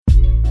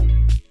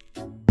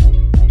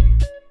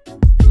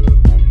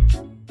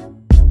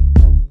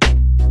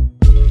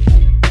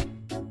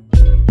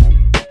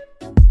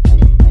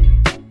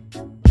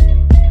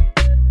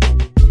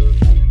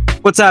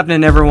What's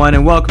happening, everyone,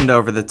 and welcome to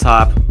Over the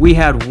Top. We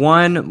had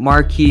one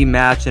marquee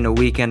match in a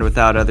weekend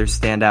without other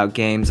standout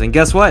games, and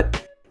guess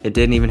what? It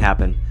didn't even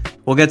happen.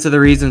 We'll get to the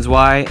reasons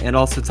why, and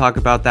also talk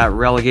about that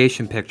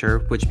relegation picture,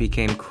 which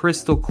became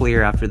crystal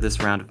clear after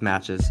this round of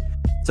matches.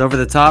 It's Over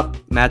the Top,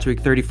 match week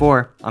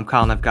 34. I'm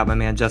Kyle, and I've got my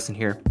man Justin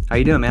here. How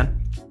you doing, man?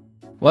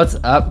 What's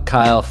up,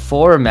 Kyle?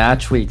 4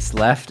 match weeks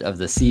left of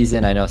the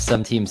season. I know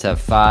some teams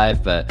have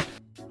 5, but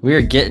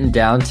we're getting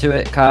down to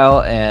it,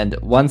 Kyle, and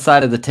one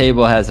side of the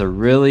table has a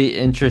really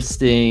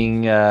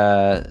interesting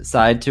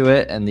side to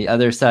it, and the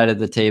other side of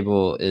the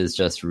table is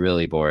just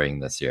really boring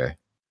this year.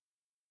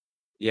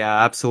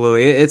 Yeah,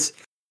 absolutely. It's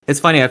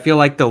funny. I feel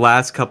like the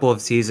last couple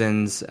of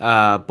seasons,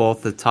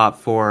 both the top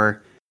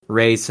 4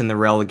 race and the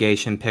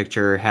relegation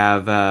picture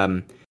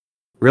have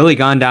really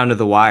gone down to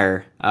the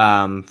wire.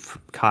 God,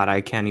 I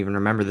can't even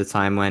remember the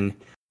time when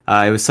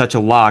it was such a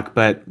lock,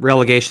 but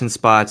relegation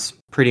spots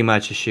pretty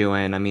much a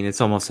shoe-in. I mean,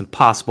 it's almost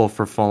impossible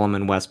for Fulham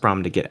and West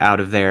Brom to get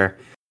out of there.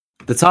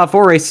 The top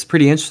 4 race is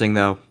pretty interesting,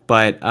 though.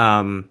 But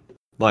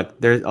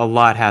look, there's a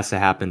lot has to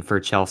happen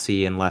for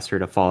Chelsea and Leicester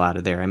to fall out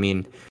of there. I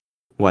mean,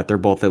 they're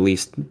both at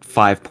least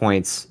 5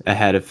 points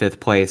ahead of 5th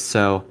place.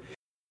 So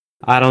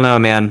I don't know,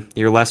 man.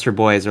 Your Leicester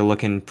boys are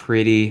looking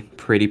pretty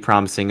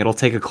promising. It'll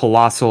take a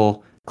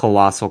colossal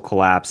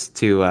collapse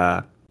to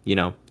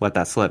let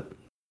that slip.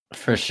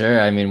 For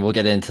sure. I mean, we'll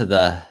get into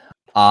the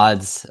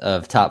odds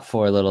of top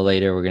 4 a little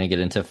later. We're going to get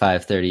into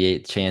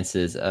 538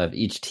 chances of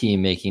each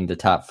team making the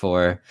top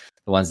 4,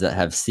 the ones that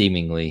have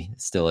seemingly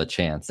still a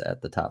chance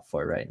at the top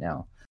 4 right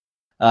now.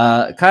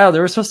 Kyle,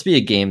 there was supposed to be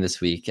a game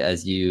this week,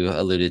 as you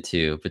alluded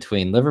to,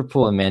 between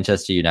Liverpool and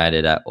Manchester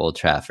United at Old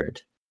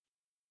Trafford.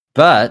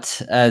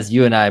 But as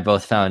you and I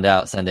both found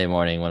out Sunday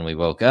morning when we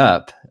woke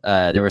up,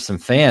 there were some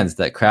fans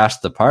that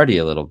crashed the party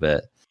a little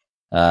bit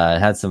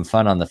and had some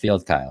fun on the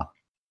field, Kyle.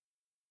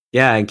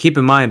 Yeah, and keep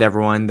in mind,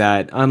 everyone,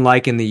 that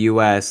unlike in the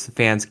U.S.,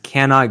 fans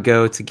cannot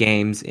go to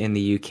games in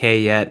the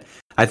U.K. yet.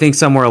 I think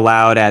some were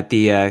allowed at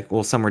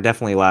some were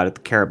definitely allowed at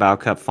the Carabao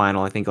Cup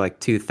final, I think like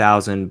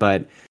 2000,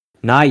 but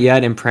not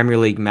yet in Premier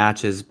League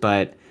matches.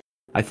 But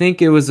I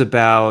think it was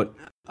about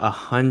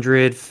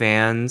 100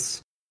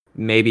 fans,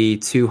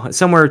 maybe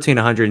somewhere between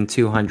 100 and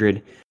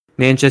 200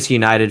 Manchester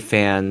United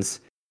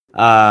fans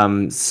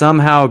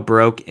somehow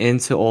broke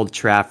into Old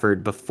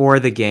Trafford before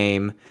the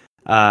game,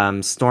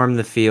 stormed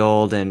the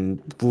field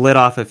and lit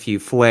off a few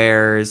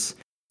flares.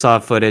 Saw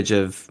footage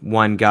of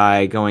one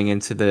guy going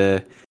into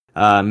the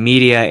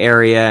media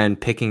area and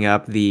picking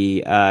up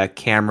the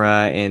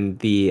camera and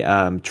the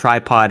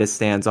tripod it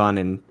stands on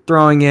and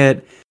throwing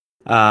it.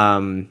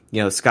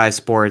 Sky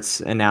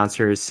Sports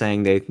announcers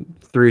saying they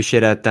threw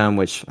shit at them,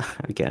 which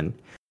again,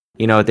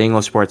 the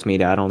English sports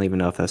media, I don't even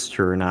know if that's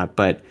true or not,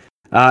 but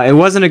it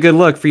wasn't a good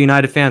look for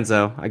United fans,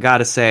 though, I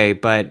gotta say.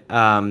 But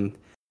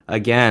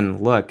again,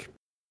 look,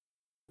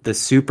 the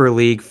Super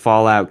League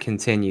fallout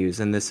continues,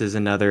 and this is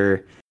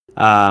another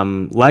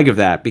leg of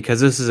that, because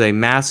this is a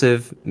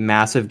massive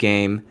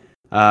game.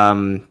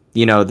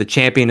 The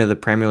champion of the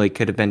Premier League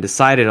could have been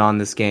decided on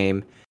this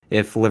game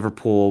if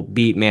Liverpool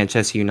beat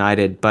Manchester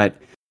United. But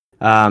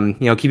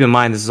keep in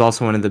mind, this is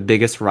also one of the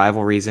biggest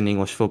rivalries in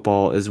English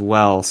football as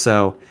well.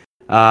 So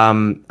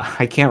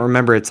I can't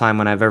remember a time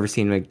when I've ever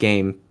seen a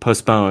game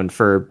postponed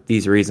for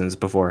these reasons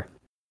before.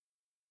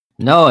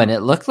 No, and it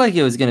looked like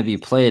it was going to be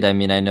played. I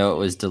mean, I know it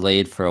was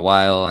delayed for a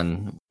while,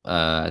 and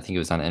I think it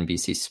was on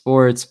NBC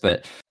Sports,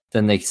 but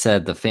then they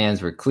said the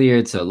fans were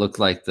cleared, so it looked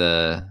like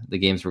the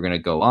games were going to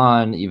go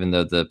on, even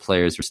though the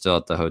players were still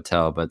at the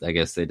hotel. But I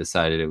guess they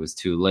decided it was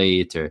too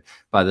late, or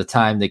by the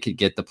time they could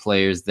get the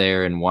players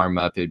there and warm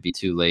up, it would be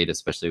too late,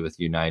 especially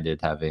with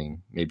United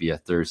having maybe a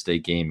Thursday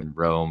game in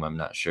Rome. I'm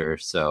not sure.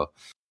 So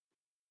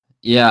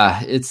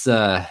yeah, it's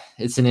an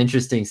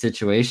interesting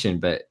situation.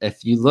 But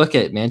if you look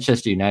at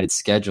Manchester United's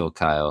schedule,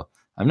 Kyle,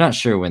 I'm not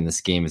sure when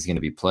this game is going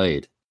to be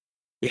played.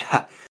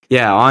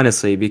 Yeah,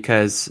 honestly,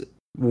 because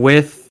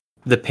with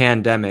the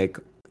pandemic,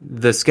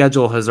 the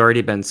schedule has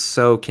already been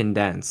so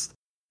condensed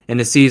in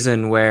a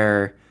season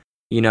where,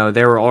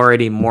 there were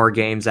already more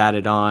games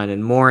added on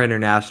and more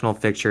international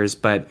fixtures.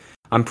 But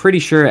I'm pretty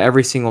sure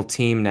every single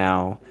team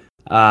now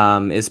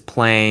is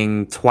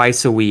playing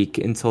twice a week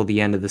until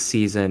the end of the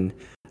season.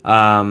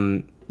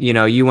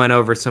 You went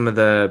over some of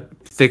the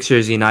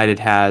fixtures United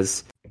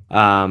has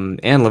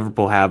and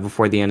Liverpool have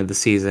before the end of the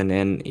season,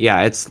 and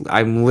yeah,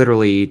 I'm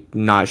literally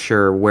not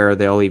sure where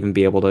they'll even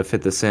be able to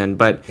fit this in.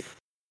 But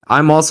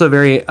I'm also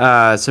very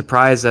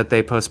surprised that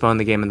they postponed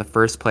the game in the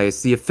first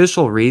place. The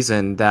official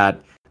reason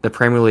that the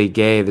Premier League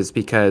gave is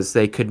because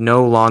they could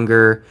no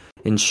longer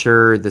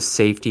ensure the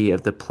safety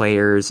of the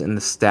players and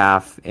the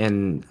staff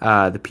and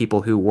the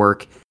people who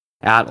work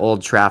at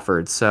Old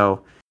Trafford.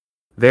 So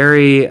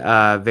very,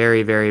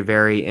 very, very,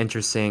 very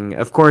interesting.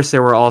 Of course,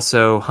 there were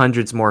also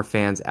hundreds more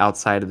fans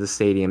outside of the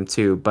stadium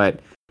too. But,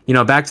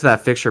 back to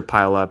that fixture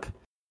pileup.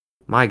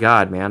 My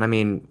God, man. I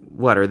mean,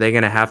 what, are they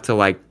going to have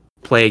to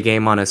play a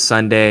game on a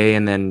Sunday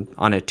and then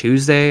on a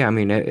Tuesday? I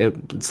mean,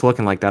 it's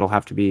looking like that'll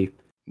have to be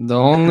the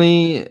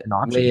only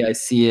way I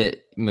see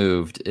it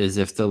moved is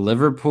if the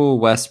Liverpool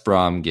West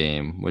Brom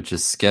game, which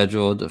is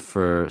scheduled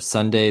for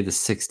Sunday the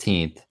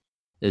 16th,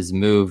 is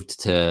moved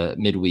to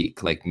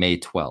midweek, like May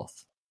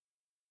 12th.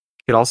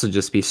 Could also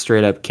just be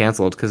straight up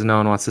canceled because no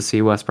one wants to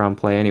see West Brom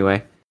play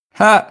anyway.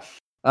 Ha!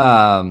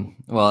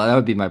 Well, that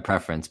would be my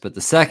preference, but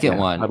the second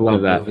one I'd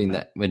love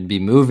that. would be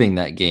moving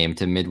that game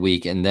to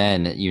midweek, and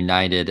then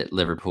United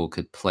Liverpool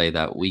could play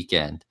that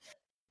weekend.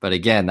 But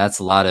again, that's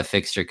a lot of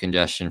fixture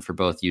congestion for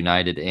both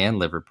United and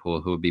Liverpool,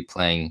 who would be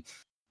playing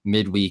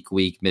midweek,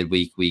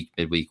 midweek,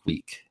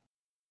 week.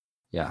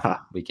 Yeah,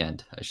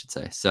 weekend, I should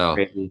say. So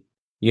Crazy.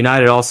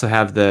 United also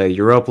have the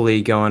Europa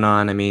League going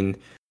on. I mean,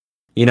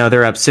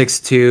 they're up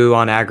 6-2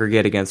 on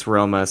aggregate against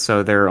Roma,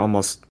 so they're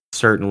almost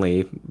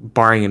certainly,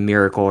 barring a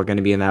miracle, are going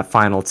to be in that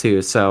final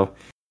too. So,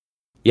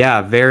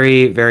 yeah,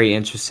 very, very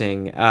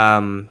interesting.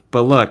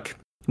 But look,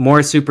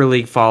 more Super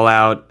League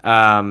fallout.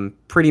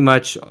 Pretty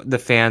much the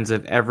fans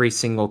of every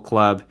single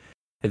club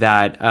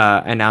that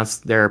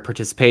announced their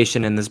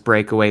participation in this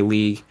breakaway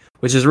league,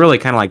 which is really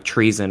kind of like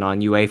treason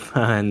on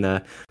UEFA and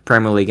the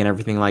Premier League and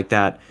everything like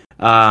that.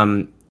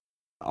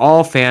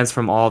 All fans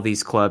from all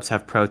these clubs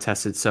have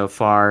protested so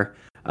far.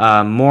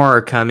 More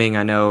are coming.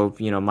 I know,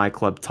 my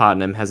club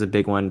Tottenham has a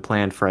big one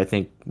planned for, I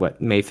think,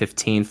 May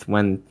 15th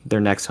when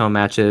their next home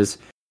match is.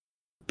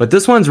 But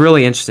this one's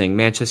really interesting,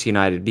 Manchester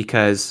United,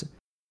 because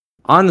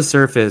on the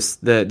surface,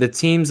 the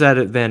teams that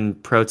have been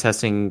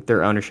protesting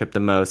their ownership the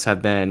most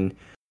have been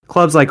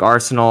clubs like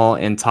Arsenal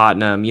and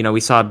Tottenham.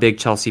 We saw a big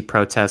Chelsea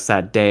protest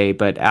that day,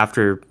 but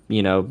after,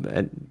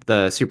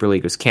 the Super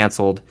League was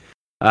canceled,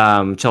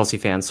 Chelsea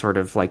fans sort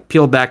of like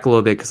peeled back a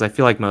little bit because I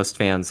feel like most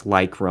fans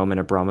like Roman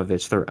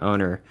Abramovich, their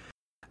owner.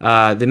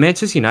 The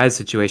Manchester United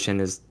situation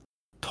is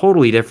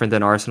totally different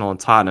than Arsenal and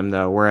Tottenham,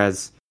 though,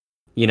 whereas,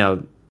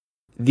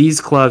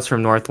 these clubs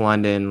from North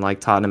London, like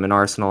Tottenham and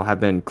Arsenal, have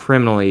been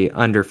criminally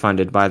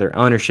underfunded by their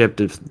ownership,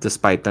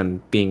 despite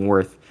them being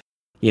worth,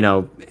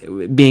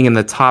 being in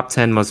the top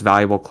 10 most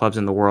valuable clubs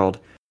in the world.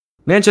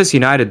 Manchester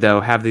United,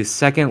 though, have the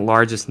second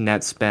largest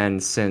net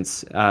spend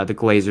since the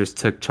Glazers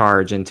took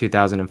charge in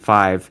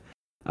 2005.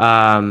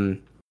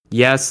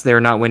 Yes,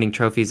 they're not winning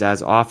trophies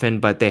as often,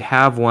 but they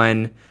have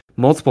won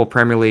multiple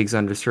Premier Leagues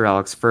under Sir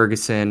Alex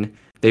Ferguson.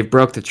 They've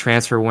broke the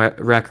transfer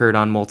record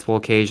on multiple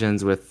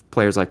occasions with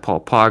players like Paul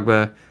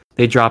Pogba.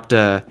 They dropped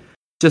a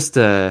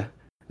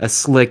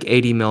slick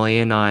 80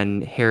 million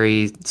on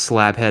Harry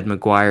Slabhead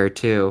Maguire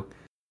too.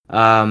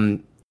 So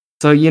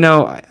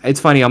it's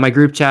funny, on my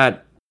group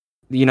chat,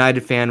 the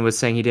United fan was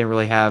saying he didn't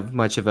really have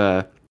much of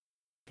an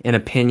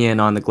opinion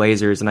on the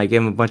Glazers, and I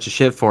gave him a bunch of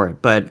shit for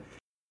it. But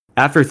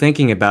after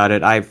thinking about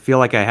it, I feel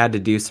like I had to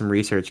do some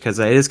research because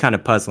it is kind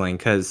of puzzling.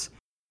 Because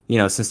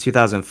since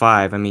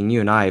 2005, I mean, you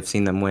and I have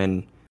seen them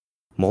win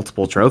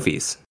multiple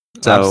trophies.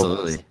 So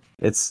absolutely,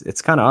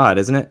 it's kind of odd,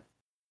 isn't it?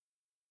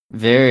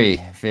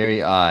 Very,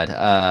 very odd.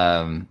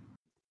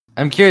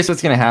 I'm curious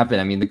what's going to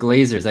happen. I mean, the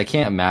Glazers, I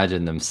can't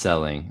imagine them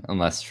selling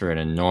unless for an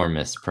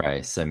enormous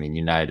price. I mean,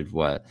 United,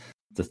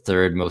 the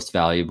third most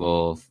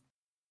valuable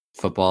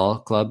football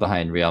club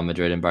behind Real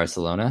Madrid and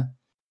Barcelona?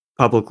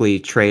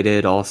 Publicly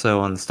traded also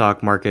on the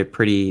stock market,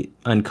 pretty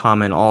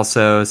uncommon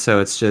also.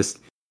 So it's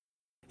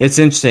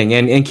interesting.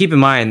 And keep in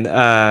mind,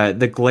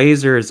 the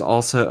Glazers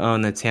also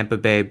own the Tampa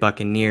Bay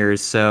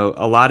Buccaneers. So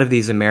a lot of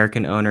these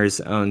American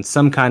owners own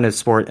some kind of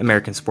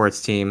American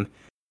sports team.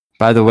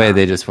 By the way,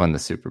 they just won the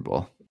Super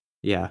Bowl.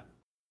 Yeah.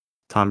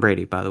 Tom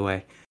Brady, by the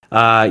way.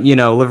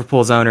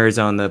 Liverpool's owners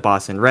own the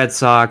Boston Red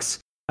Sox.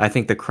 I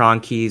think the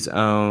Kroenkes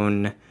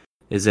own,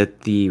 is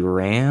it the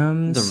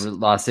Rams? The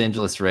Los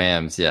Angeles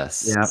Rams,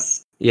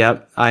 yes.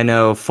 Yep. I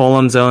know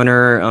Fulham's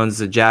owner owns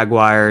the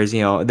Jaguars.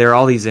 There are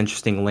all these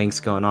interesting links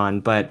going on.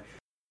 But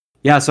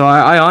yeah, so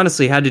I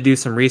honestly had to do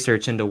some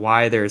research into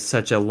why there's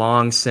such a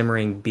long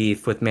simmering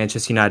beef with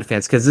Manchester United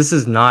fans, because this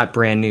is not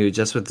brand new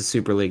just with the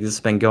Super League. This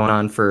has been going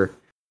on for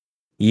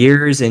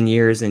years and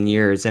years and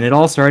years. And it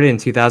all started in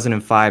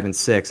 2005 and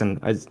 6.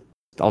 And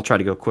I'll try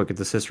to go quick at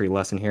this history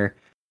lesson here.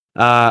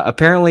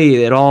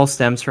 Apparently, it all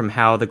stems from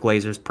how the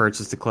Glazers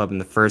purchased the club in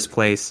the first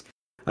place.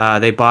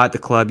 They bought the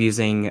club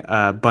using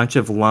a bunch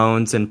of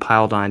loans and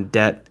piled on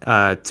debt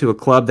to a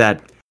club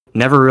that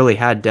never really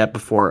had debt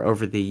before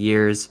over the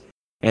years.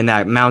 And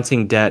that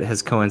mounting debt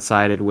has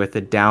coincided with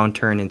a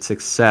downturn in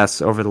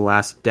success over the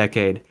last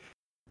decade.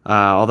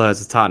 Although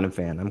as a Tottenham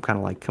fan, I'm kind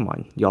of like, come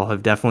on, y'all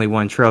have definitely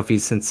won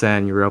trophies since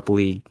then, Europa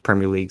League,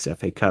 Premier Leagues,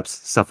 FA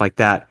Cups, stuff like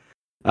that.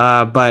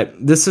 But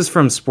this is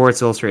from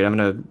Sports Illustrated. I'm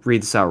going to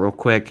read this out real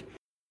quick.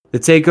 The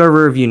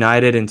takeover of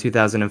United in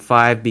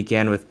 2005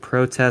 began with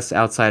protests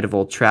outside of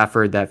Old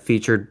Trafford that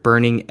featured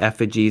burning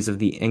effigies of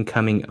the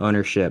incoming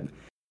ownership.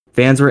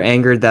 Fans were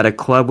angered that a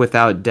club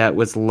without debt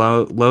was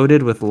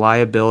loaded with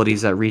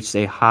liabilities that reached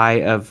a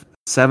high of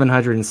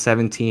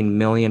 £717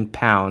 million,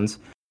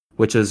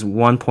 which is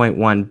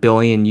 1.1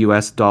 billion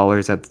US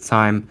dollars at the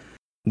time,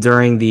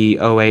 during the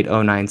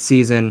 08-09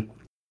 season.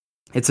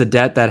 It's a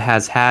debt that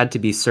has had to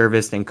be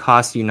serviced and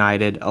cost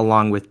United,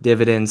 along with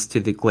dividends to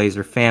the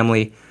Glazer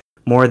family,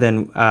 more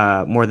than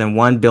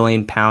 £1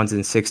 billion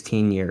in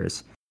 16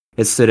 years.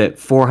 it stood at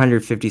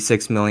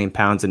 456 million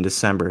pounds in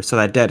December. So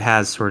that debt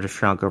has sort of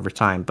shrunk over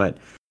time, but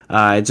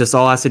it just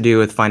all has to do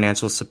with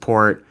financial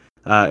support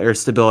or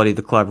stability of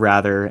the club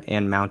rather,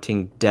 and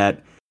mounting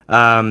debt.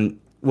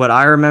 What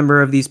I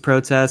remember of these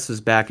protests was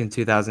back in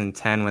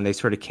 2010 when they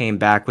sort of came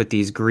back with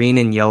these green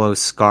and yellow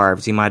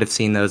scarves. You might have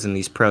seen those in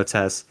these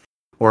protests,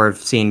 or have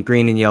seen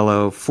green and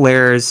yellow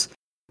flares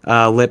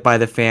lit by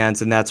the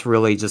fans, and that's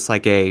really just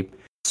like a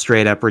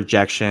straight up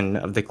rejection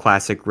of the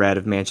classic red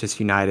of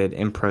Manchester United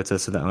in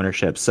protest of the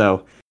ownership.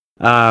 So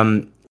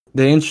the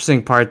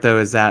interesting part, though,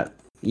 is that,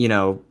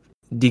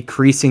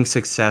 decreasing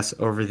success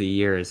over the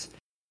years.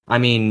 I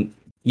mean,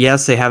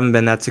 yes, they haven't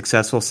been that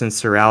successful since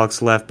Sir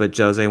Alex left, but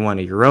Jose won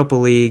a Europa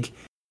League.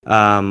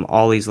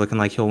 Ollie's looking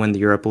like he'll win the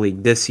Europa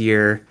League this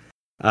year.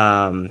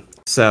 And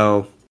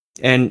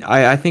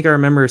I think I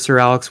remember Sir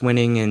Alex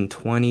winning in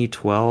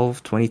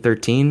 2012,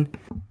 2013,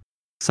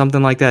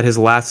 something like that, his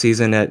last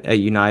season at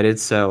United.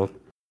 So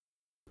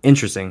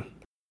interesting.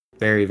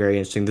 Very, very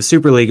interesting. The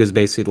Super League was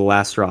basically the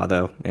last straw,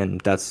 though,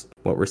 and that's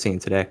what we're seeing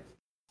today.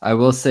 I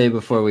will say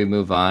before we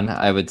move on,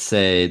 I would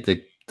say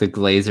the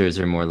Glazers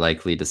are more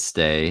likely to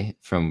stay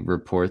from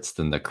reports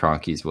than the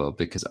Kroenkes will,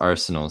 because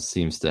Arsenal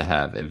seems to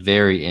have a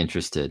very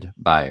interested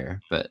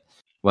buyer, but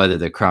whether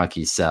the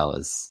Kroenkes sell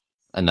is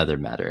another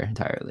matter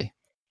entirely.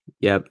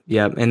 Yep.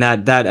 And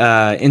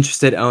that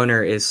interested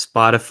owner is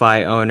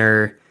Spotify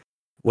owner.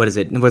 What is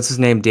it? What's his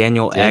name?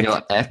 Daniel Ek,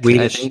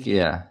 Swedish, I think.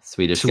 Yeah,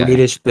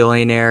 Swedish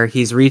billionaire.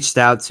 He's reached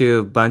out to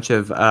a bunch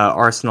of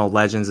Arsenal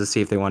legends to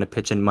see if they want to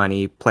pitch in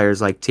money.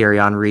 Players like Thierry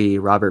Henry,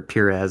 Robert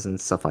Pires, and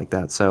stuff like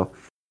that. So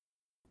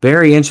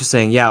very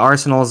interesting. Yeah,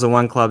 Arsenal is the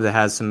one club that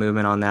has some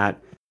movement on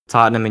that.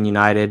 Tottenham and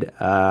United,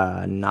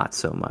 not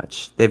so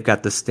much. They've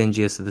got the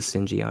stingiest of the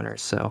stingy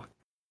owners. So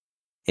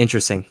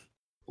interesting.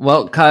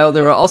 Well, Kyle,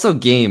 there were also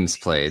games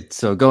played.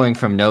 So going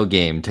from no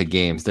game to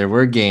games, there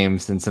were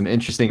games and some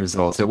interesting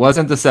results. It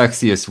wasn't the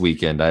sexiest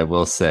weekend, I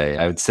will say.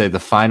 I would say the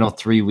final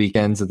 3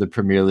 weekends of the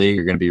Premier League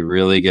are going to be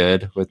really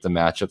good with the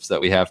matchups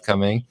that we have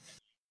coming.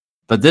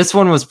 But this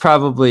one was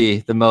probably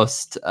the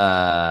most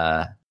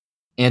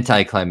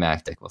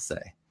anticlimactic, we'll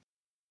say.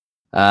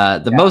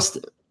 Most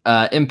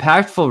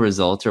impactful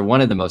result, or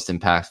one of the most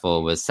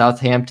impactful, was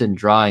Southampton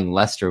drawing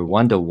Leicester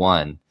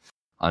 1-1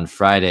 on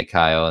Friday,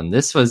 Kyle. And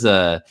this was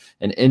an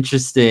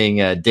interesting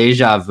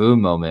deja vu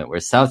moment where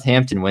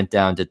Southampton went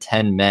down to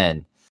 10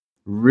 men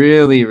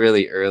really,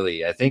 really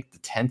early. I think the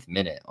 10th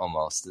minute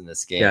almost in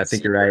this game. Yeah, I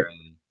think you're right.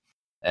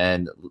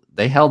 And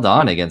they held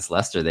on against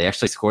Leicester. They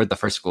actually scored the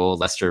first goal.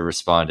 Leicester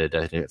responded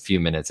a few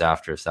minutes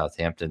after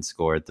Southampton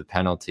scored the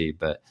penalty.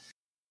 But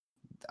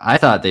I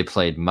thought they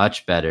played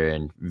much better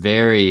and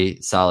very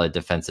solid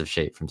defensive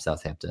shape from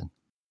Southampton.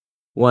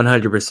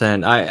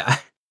 100%.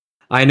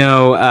 I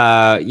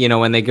know,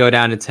 when they go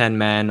down to 10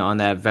 men on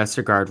that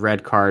Vestergaard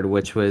red card,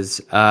 which was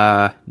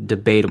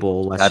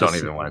debatable. I don't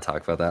even want to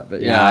talk about that.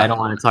 But yeah, I don't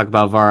want to talk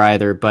about VAR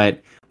either.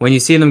 But when you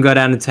see them go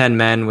down to 10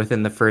 men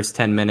within the first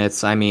 10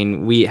 minutes, I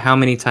mean, how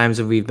many times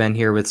have we been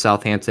here with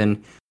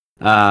Southampton?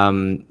 No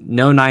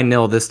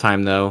 9-0 this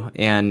time, though.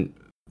 And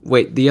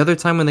wait, the other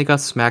time when they got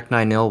smacked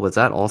 9-0, was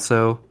that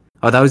also...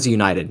 Oh, that was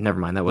United.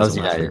 Never mind, that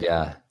wasn't United,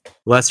 yeah.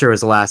 Leicester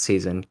was last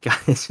season.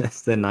 Guys,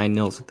 the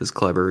 9-0s with this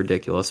club are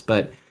ridiculous.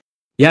 But...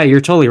 yeah,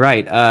 you're totally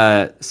right.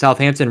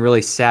 Southampton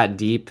really sat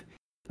deep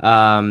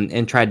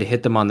and tried to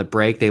hit them on the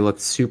break. They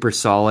looked super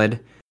solid.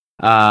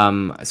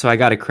 So I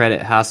got to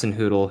credit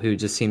Hasenhüttl, who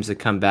just seems to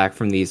come back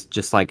from these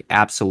just like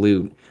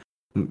absolute,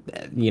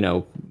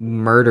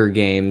 murder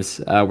games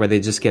where they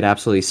just get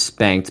absolutely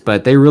spanked.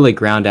 But they really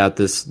ground out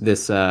this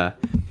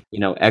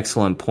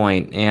excellent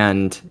point.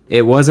 And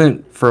it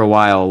wasn't for a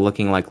while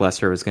looking like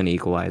Leicester was going to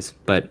equalize.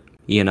 But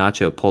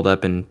Iheanacho pulled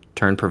up and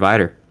turned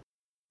provider.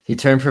 He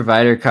turned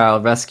provider,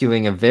 Kyle,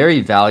 rescuing a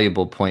very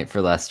valuable point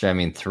for Leicester. I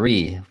mean,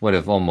 3 would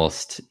have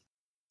almost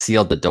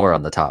sealed the door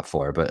on the top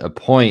 4, but a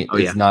point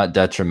is not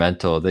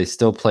detrimental. They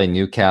still play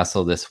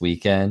Newcastle this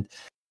weekend.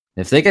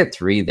 If they get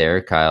 3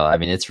 there, Kyle, I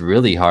mean, it's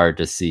really hard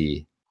to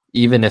see.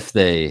 Even if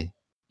they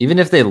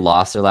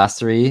lost their last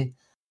 3,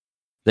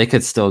 they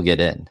could still get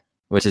in,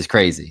 which is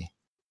crazy.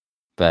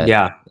 But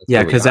yeah,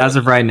 because as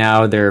of right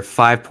now, they're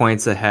 5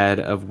 points ahead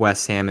of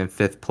West Ham in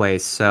 5th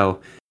place. So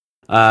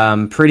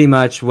pretty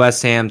much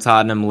West Ham,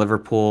 Tottenham,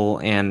 Liverpool,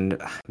 and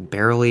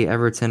barely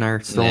Everton are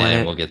still in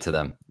it. We'll get to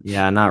them.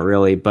 Yeah, not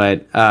really.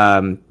 But,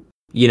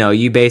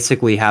 you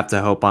basically have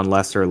to hope on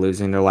Leicester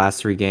losing their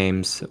last 3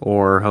 games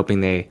or hoping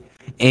they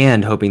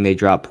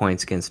drop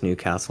points against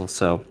Newcastle.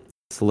 So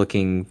it's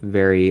looking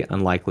very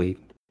unlikely.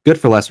 Good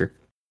for Leicester.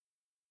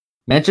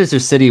 Manchester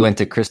City went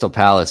to Crystal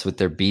Palace with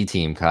their B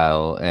team,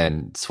 Kyle,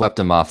 and swept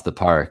them off the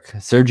park.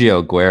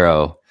 Sergio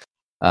Aguero,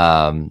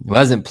 who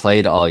hasn't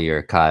played all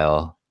year,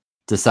 Kyle,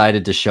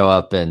 decided to show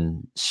up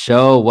and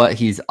show what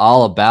he's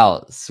all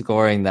about,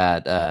 scoring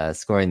that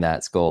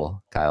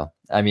goal, Kyle.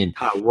 I mean,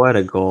 what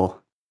a goal!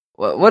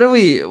 What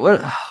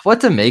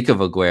to make of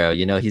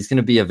Aguero? He's going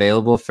to be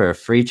available for a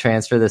free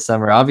transfer this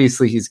summer.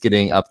 Obviously, he's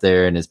getting up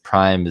there, and his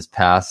prime is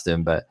past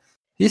him, but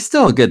he's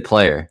still a good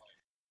player.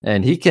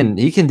 and he can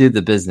do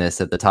the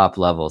business at the top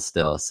level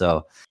still.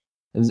 So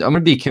I'm going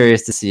to be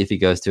curious to see if he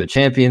goes to a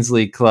Champions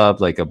League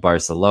club like a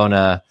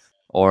Barcelona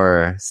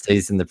or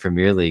stays in the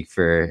Premier League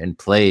and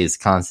plays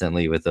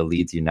constantly with the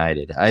Leeds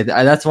United. I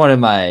that's one of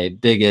my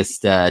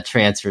biggest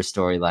transfer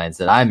storylines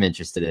that I'm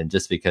interested in,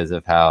 just because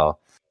of how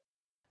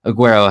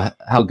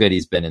good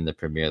he's been in the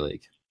Premier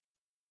League.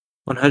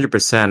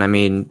 100%. I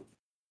mean,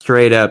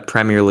 straight up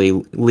Premier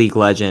League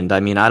legend. I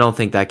mean, I don't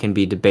think that can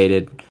be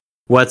debated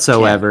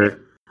whatsoever.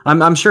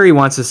 I'm sure he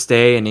wants to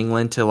stay in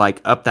England to like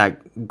up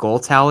that goal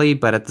tally,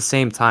 but at the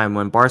same time,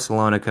 when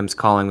Barcelona comes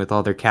calling with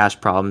all their cash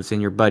problems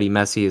and your buddy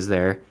Messi is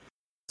there,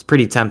 it's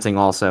pretty tempting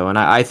also. And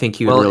I think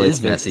he would really is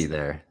Messi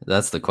there?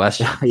 That's the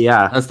question.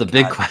 Yeah. That's the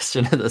big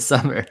question of the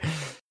summer.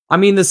 I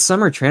mean, the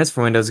summer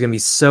transfer window is going to be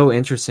so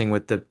interesting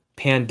with the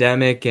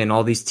pandemic and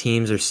all these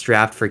teams are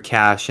strapped for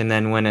cash. And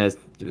then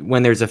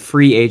when there's a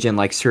free agent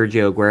like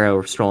Sergio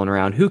Aguero strolling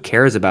around, who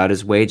cares about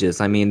his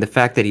wages? I mean, the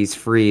fact that he's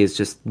free is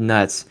just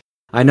nuts.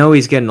 I know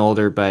he's getting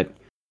older, but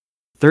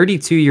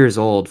 32 years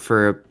old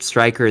for a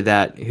striker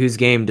whose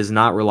game does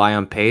not rely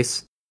on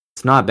pace,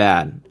 it's not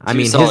bad. I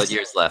mean, solid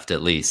years left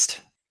at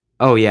least.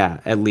 Oh yeah,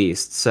 at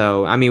least.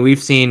 So I mean,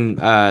 we've seen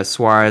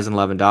Suarez and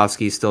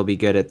Lewandowski still be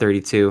good at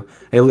 32.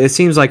 It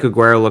seems like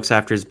Aguero looks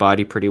after his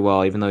body pretty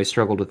well, even though he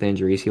struggled with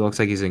injuries. He looks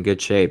like he's in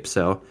good shape.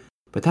 So,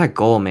 but that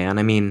goal, man.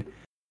 I mean,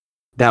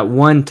 that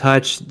one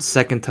touch,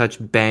 second touch,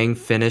 bang,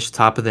 finish,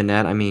 top of the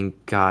net. I mean,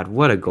 God,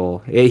 what a goal!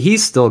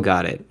 He's still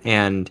got it,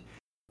 and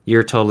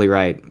you're totally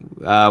right.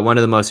 One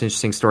of the most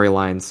interesting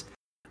storylines.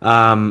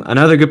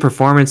 Another good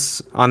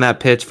performance on that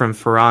pitch from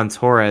Ferran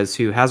Torres,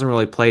 who hasn't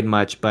really played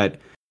much, but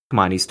come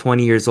on, he's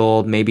 20 years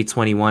old, maybe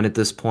 21 at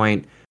this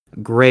point.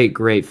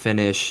 Great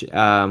finish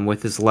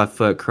with his left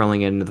foot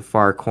curling into the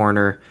far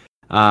corner.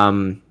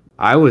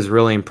 I was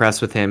really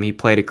impressed with him. He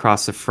played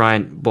across the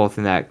front, both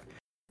in that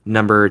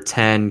number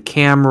 10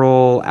 cam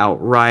roll,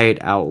 out right,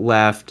 out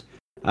left.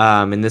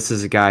 And this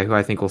is a guy who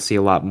I think we'll see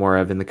a lot more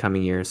of in the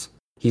coming years.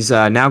 He's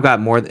now got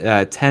more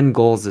 10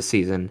 goals this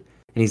season,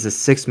 and he's the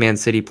sixth Man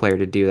City player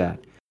to do that.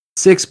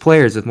 6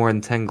 players with more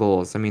than 10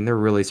 goals. I mean, they're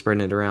really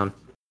spreading it around.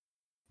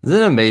 Isn't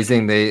it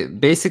amazing? They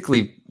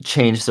basically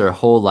changed their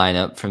whole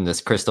lineup from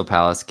this Crystal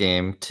Palace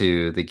game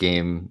to the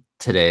game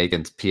today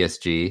against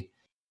PSG.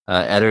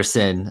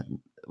 Ederson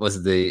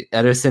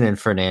and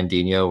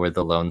Fernandinho were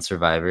the lone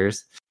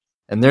survivors,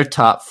 and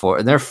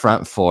their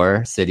front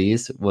four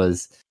cities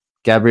was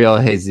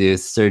Gabriel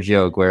Jesus,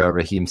 Sergio Aguero,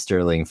 Raheem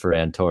Sterling,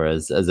 Ferran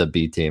Torres as a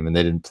B team, and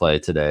they didn't play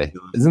today.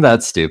 Isn't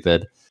that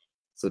stupid?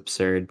 It's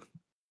absurd.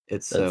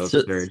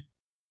 Absurd.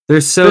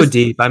 They're so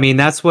deep. I mean,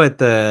 that's what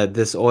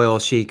this oil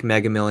chic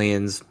Mega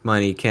Millions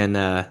money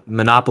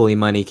Monopoly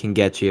money can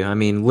get you. I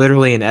mean,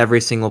 literally in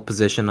every single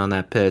position on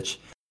that pitch,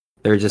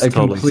 they're just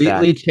totally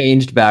completely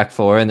changed back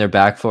four, and their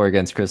back four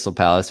against Crystal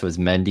Palace was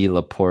Mendy,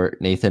 Laporte,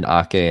 Nathan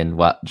Ake, and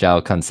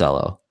João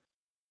Cancelo.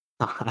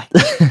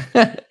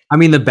 I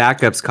mean, the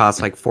backups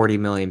cost like 40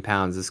 million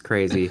pounds. It's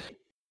crazy.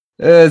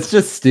 It's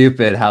just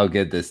stupid how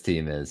good this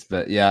team is.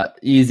 But yeah,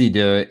 easy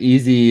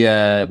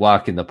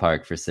walk in the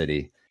park for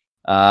City.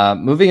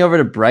 Moving over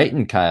to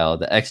Brighton, Kyle,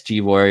 the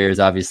XG Warriors,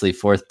 obviously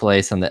 4th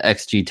place on the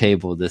XG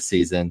table this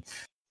season.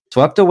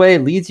 Swept away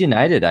Leeds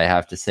United, I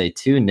have to say,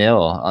 2-0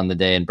 on the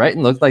day, and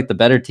Brighton looked like the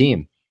better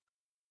team.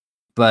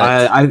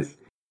 But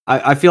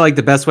I feel like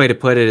the best way to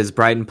put it is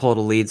Brighton pulled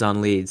a Leeds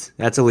on Leeds.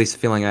 That's at least the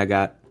feeling I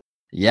got.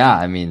 Yeah,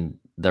 I mean,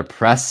 their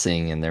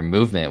pressing and their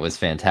movement was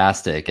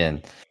fantastic,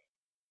 and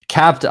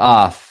capped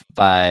off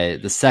by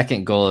the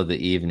second goal of the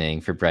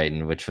evening for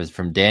Brighton, which was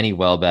from Danny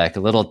Welbeck.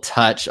 A little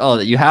touch. Oh,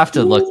 you have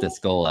to look this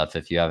goal up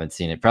if you haven't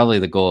seen it. Probably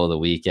the goal of the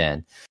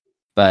weekend.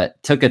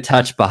 But took a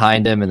touch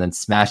behind him and then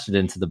smashed it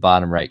into the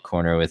bottom right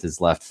corner with his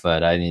left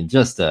foot. I mean,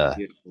 just a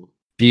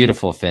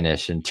beautiful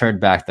finish, and turned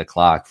back the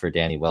clock for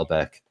Danny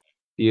Welbeck.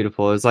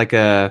 Beautiful. It was like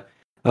a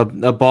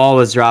ball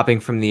was dropping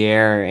from the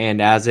air,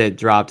 and as it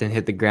dropped and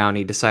hit the ground,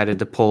 he decided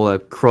to pull a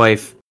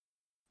Cruyff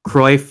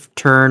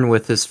turn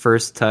with his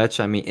first touch.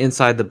 I mean,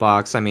 inside the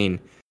box. I mean,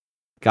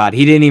 God,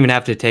 he didn't even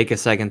have to take a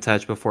second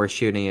touch before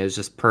shooting. It was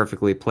just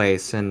perfectly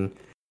placed. And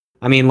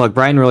I mean, look,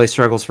 Brighton really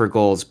struggles for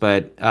goals,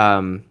 but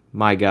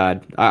my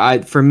God,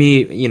 for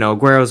me,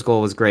 Aguero's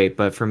goal was great,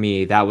 but for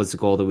me, that was the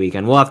goal of the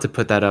weekend. We'll have to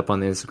put that up on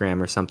the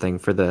Instagram or something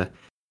for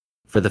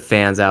the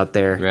fans out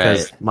there,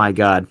 because my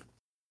God.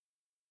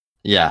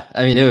 Yeah,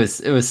 I mean, it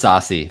was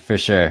saucy for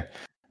sure.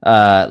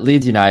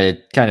 Leeds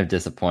United, kind of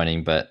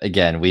disappointing, but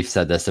again, we've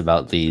said this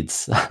about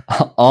Leeds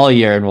all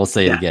year, and we'll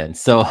say it again.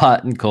 So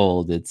hot and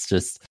cold, it's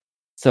just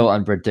so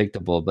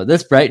unpredictable. But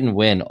this Brighton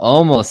win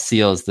almost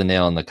seals the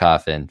nail in the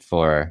coffin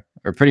or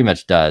pretty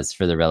much does,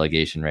 for the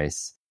relegation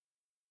race.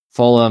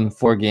 Fulham,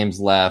 4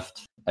 games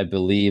left. I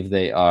believe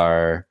they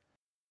are,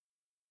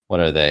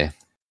 what are they? I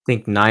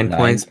think 9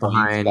 points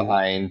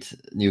behind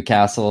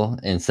Newcastle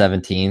in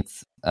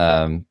 17th,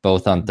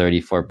 both on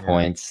 34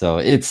 points. So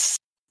it's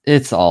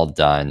all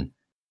done.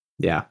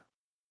 Yeah.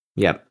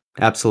 Yep.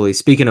 Absolutely.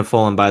 Speaking of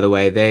Fulham, by the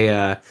way,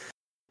 they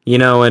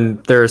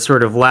And their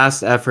sort of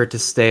last effort to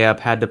stay up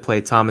had to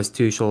play Thomas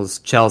Tuchel's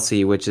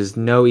Chelsea, which is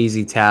no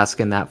easy task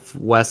in that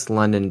West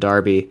London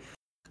derby.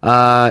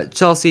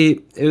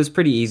 Chelsea, it was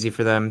pretty easy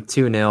for them,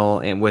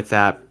 2-0, and with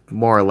that,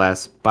 more or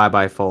less,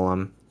 bye-bye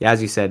Fulham. Yeah,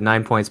 as you said,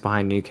 9 points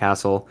behind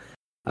Newcastle.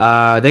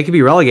 They could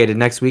be relegated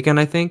next weekend,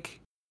 I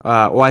think.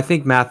 I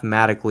think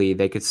mathematically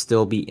they could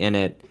still be in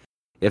it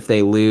if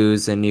they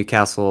lose and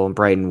Newcastle and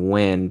Brighton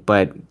win,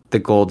 but the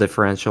goal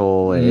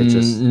differential, it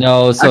just...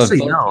 No, so Actually,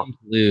 if both no. teams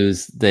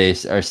lose, they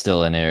are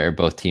still in it, or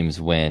both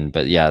teams win.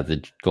 But yeah,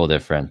 the goal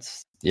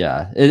difference,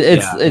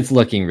 it's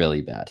looking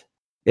really bad.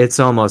 It's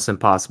almost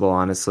impossible,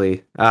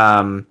 honestly.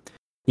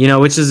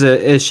 Which is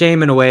a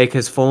shame in a way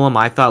because Fulham,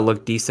 I thought,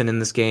 looked decent in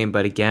this game,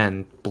 but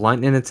again,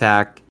 blunt in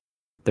attack.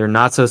 They're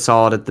not so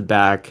solid at the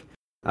back.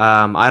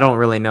 I don't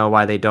really know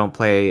why they don't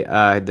play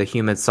the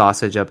human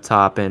sausage up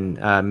top and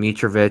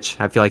Mitrovic.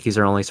 I feel like he's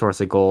their only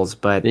source of goals,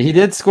 but he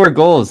did score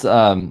goals.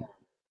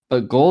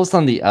 But goals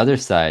on the other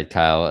side,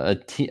 Kyle,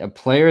 a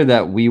player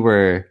that we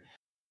were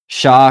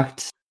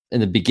shocked in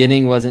the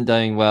beginning wasn't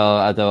doing well,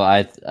 although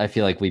I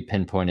feel like we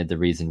pinpointed the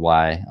reason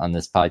why on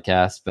this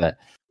podcast. But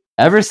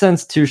ever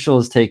since Tuchel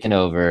has taken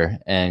over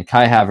and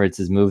Kai Havertz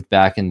has moved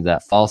back into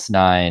that false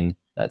nine,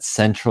 that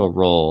central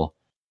role,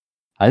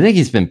 I think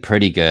he's been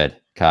pretty good,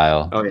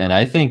 Kyle. Oh, yeah. And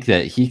I think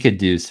that he could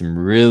do some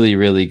really,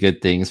 really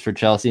good things for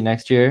Chelsea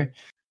next year.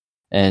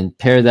 And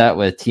pair that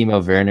with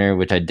Timo Werner,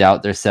 which I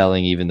doubt they're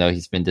selling, even though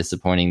he's been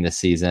disappointing this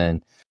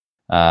season.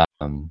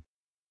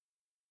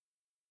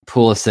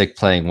 Pulisic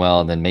playing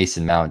well, and then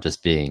Mason Mount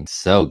just being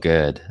so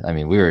good. I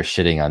mean, we were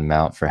shitting on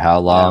Mount for how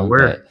long?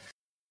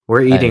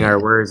 We're eating our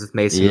words with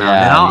Mason Mount.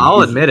 And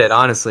I'll admit it,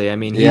 honestly. I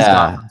mean, he's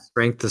gone from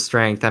strength to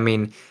strength. I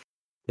mean,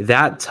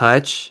 that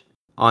touch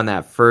on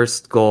that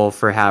first goal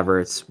for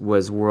Havertz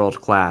was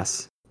world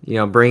class.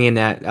 Bringing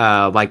that,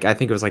 I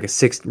think it was like a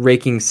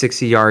raking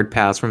 60-yard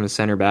pass from the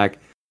center back,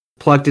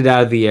 plucked it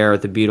out of the air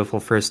with a beautiful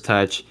first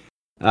touch,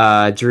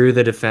 drew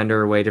the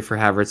defender, waited for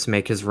Havertz to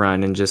make his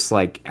run, and just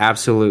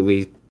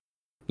absolutely,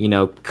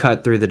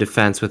 cut through the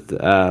defense with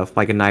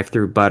like a knife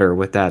through butter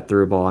with that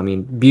through ball. I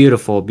mean,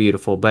 beautiful,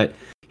 beautiful. But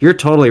you're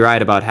totally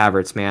right about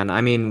Havertz, man.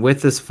 I mean,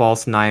 with this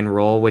false nine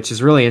role, which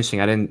is really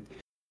interesting. I didn't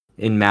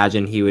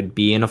imagine he would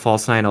be in a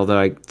false nine,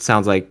 although it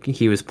sounds like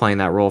he was playing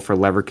that role for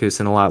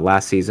Leverkusen a lot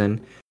last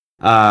season.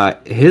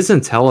 His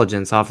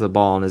intelligence off the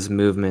ball and his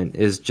movement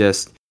is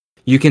just,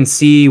 you can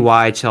see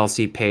why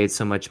Chelsea paid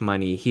so much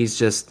money. He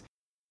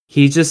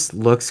just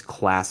looks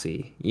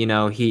classy.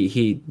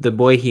 The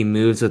way he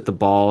moves with the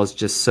ball is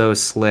just so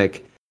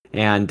slick.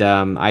 And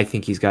I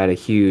think he's got a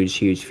huge,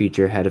 huge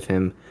future ahead of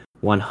him,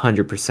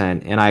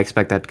 100%. And I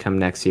expect that to come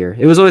next year.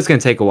 It was always going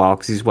to take a while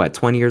because he's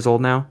 20 years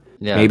old now?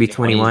 Yeah, maybe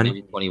 21.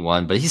 Maybe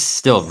 21, but he's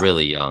still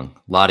really young.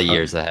 A lot of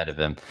years ahead of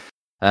him.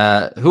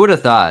 Who would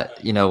have thought,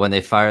 when they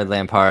fired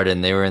Lampard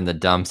and they were in the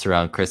dumps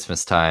around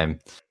Christmas time,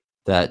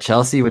 that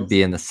Chelsea would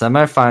be in the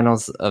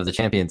semifinals of the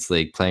Champions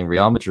League playing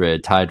Real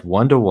Madrid, tied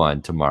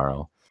 1-1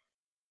 tomorrow.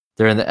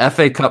 They're in the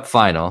FA Cup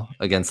final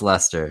against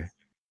Leicester,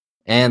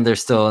 and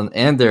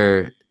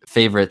they're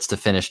favorites to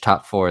finish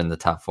top 4 in the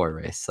top 4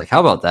 race. How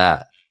about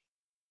that?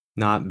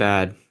 Not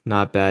bad.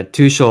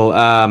 Tuchel,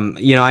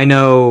 I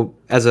know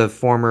as a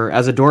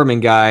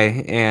Dortmund guy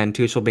and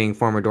Tuchel being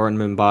former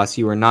Dortmund boss,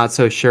 you were not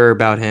so sure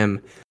about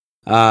him.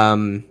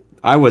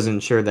 I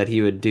wasn't sure that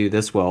he would do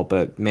this well,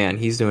 but man,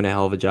 he's doing a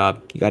hell of a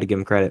job. You got to give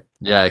him credit.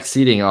 Yeah,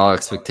 exceeding all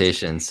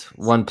expectations.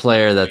 One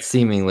player that's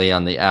seemingly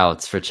on the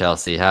outs for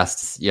Chelsea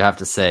you have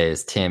to say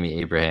is Tammy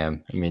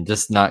Abraham. I mean,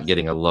 just not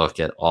getting a look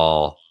at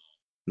all.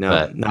 No,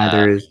 but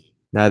neither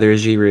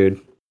is Giroud.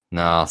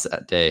 No,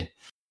 sad day.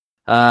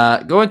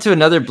 Going to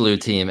another blue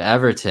team,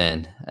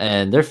 Everton,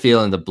 and they're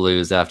feeling the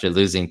blues after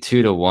losing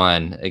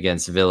 2-1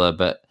 against Villa.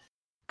 But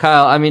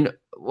Kyle, I mean,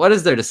 what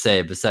is there to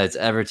say besides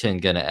Everton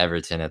gonna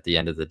Everton at the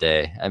end of the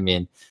day? I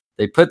mean,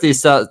 they put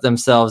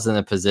themselves in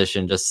a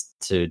position just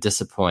to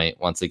disappoint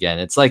once again.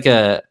 It's I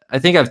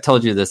think I've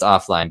told you this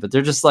offline, but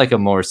they're just like a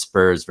more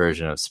Spurs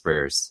version of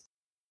Spurs.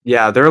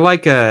 Yeah, they're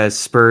like a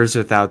Spurs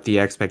without the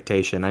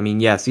expectation. I mean,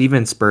 yes,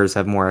 even Spurs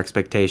have more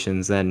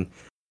expectations than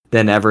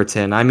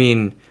Everton. I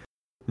mean,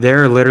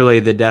 they're literally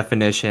the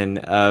definition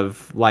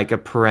of a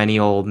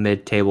perennial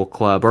mid-table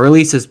club, or at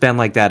least it's been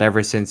like that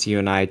ever since you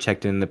and I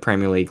checked in the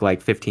Premier League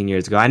 15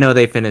 years ago. I know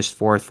they finished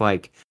fourth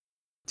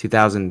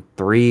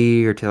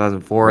 2003 or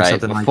 2004 or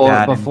something like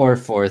that. Before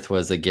fourth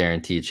was a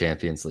guaranteed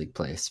Champions League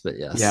place, but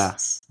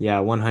yes. Yeah,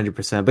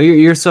 100%. But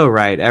you're so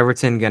right.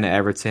 Everton gonna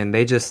Everton.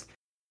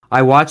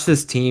 I watched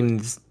this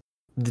team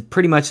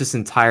pretty much this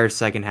entire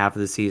second half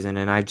of the season,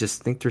 and I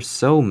just think they're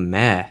so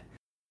meh.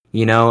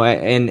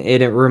 And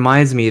it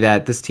reminds me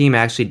that this team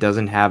actually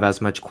doesn't have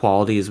as much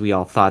quality as we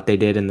all thought they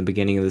did in the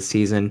beginning of the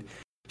season.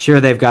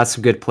 Sure, they've got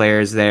some good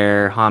players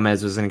there.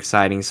 James was an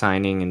exciting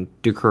signing, and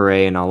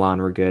Doucouré and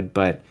Allan were good.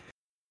 But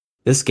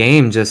this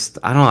game just,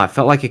 I don't know, I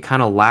felt like it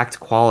kind of lacked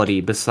quality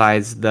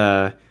besides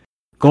the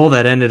goal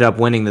that ended up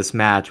winning this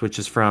match, which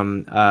is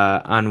from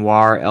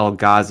Anwar El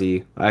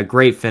Ghazi. A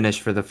great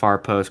finish for the far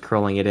post,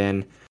 curling it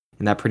in,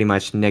 and that pretty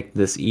much nicked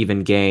this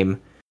even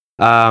game.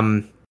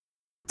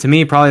 To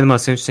me, probably the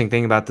most interesting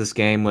thing about this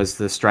game was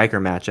the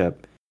striker matchup.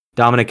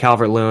 Dominic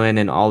Calvert-Lewin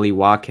and Ollie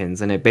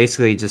Watkins. And it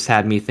basically just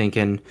had me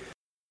thinking,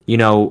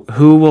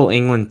 who will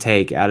England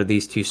take out of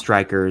these two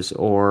strikers,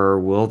 or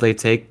will they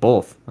take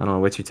both? I don't know.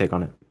 What's your take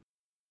on it?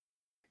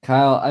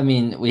 Kyle, I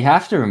mean, we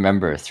have to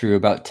remember through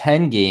about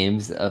 10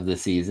 games of the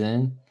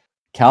season,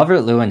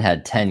 Calvert-Lewin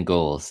had 10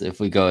 goals.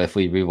 If we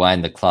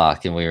rewind the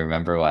clock and we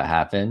remember what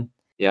happened.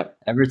 Yep.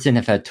 Everton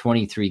have had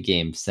 23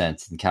 games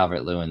since, and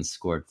Calvert-Lewin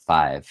scored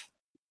 5.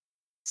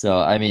 So,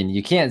 I mean,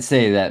 you can't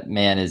say that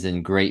man is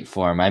in great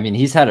form. I mean,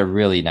 he's had a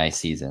really nice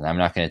season. I'm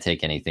not going to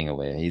take anything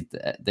away.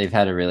 They've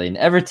had a really... And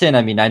Everton,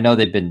 I mean, I know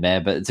they've been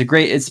mad, but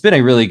it's been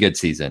a really good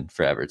season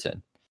for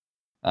Everton.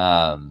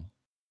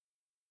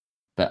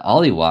 But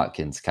Ollie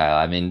Watkins, Kyle,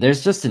 I mean,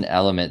 there's just an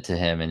element to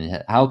him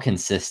and how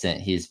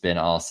consistent he's been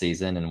all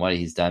season and what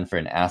he's done for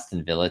an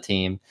Aston Villa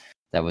team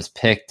that was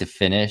picked to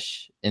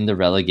finish in the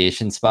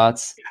relegation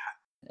spots.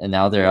 And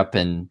now they're up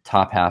in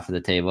top half of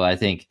the table. I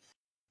think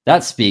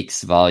that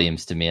speaks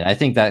volumes to me. And I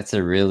think that's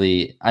a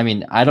really, I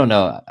mean, I don't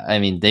know. I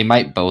mean, they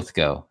might both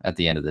go at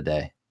the end of the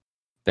day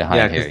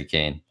behind Harry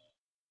Kane.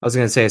 I was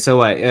going to say, so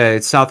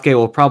what? Southgate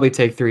will probably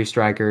take 3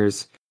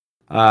 strikers.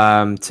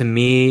 To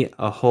me,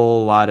 a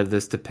whole lot of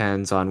this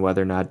depends on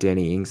whether or not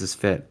Danny Ings is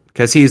fit,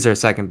 because he's their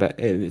second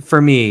best.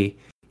 For me,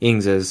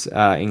 Ings is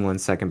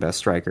England's second best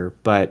striker,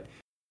 but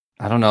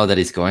I don't know that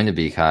he's going to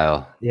be,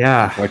 Kyle.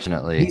 Yeah,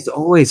 unfortunately, he's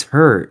always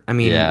hurt. I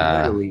mean,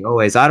 literally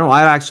always.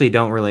 I actually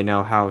don't really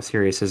know how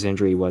serious his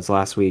injury was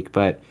last week,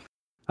 but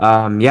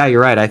yeah,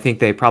 you're right. I think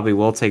they probably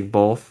will take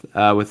both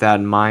with that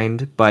in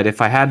mind. But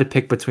if I had to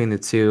pick between the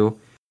two,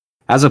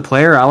 as a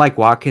player, I like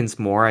Watkins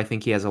more. I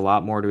think he has a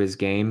lot more to his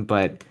game,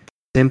 but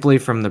simply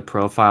from the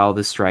profile of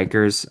the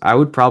strikers, I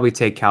would probably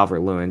take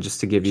Calvert-Lewin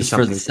just to give you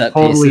something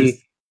totally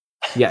pieces.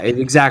 Yeah,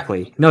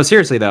 exactly. No,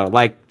 seriously though,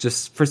 like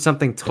just for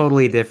something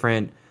totally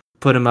different,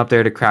 put him up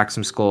there to crack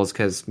some skulls,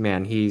 because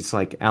man, he's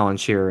like Alan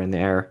Shearer in the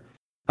air.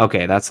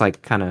 Okay, that's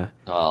like kind of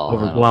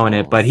overblowing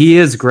it, but he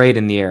is great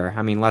in the air.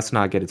 I mean, let's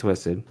not get it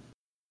twisted.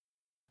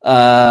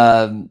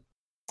 The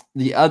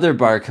other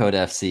Barcode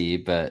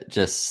FC, but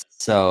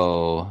just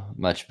so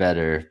much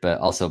better, but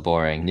also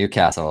boring.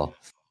 Newcastle.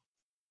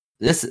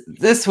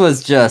 This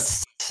was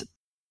just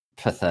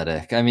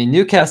pathetic. I mean,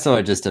 Newcastle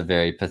are just a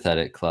very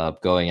pathetic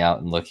club, going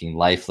out and looking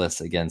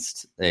lifeless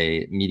against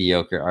a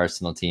mediocre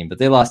Arsenal team, but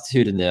they lost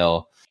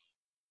 2-0.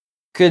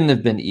 Couldn't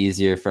have been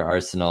easier for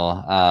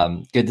Arsenal.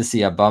 Good to see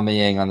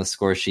Aubameyang on the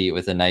score sheet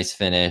with a nice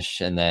finish,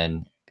 and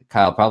then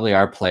Kyle, probably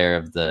our player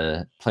of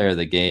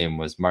the game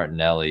was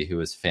Martinelli, who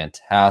was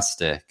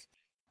fantastic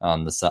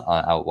on the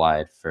out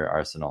wide for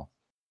Arsenal.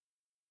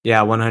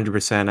 Yeah,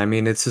 100%. I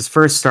mean, it's his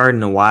first start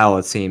in a while,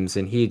 it seems,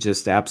 and he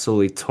just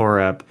absolutely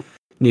tore up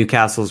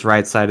Newcastle's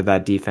right side of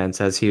that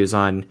defense as he was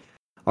on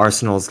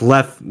Arsenal's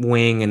left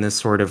wing in this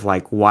sort of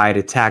like wide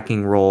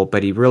attacking role,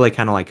 but he really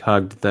kind of like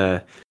hugged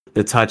the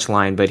touch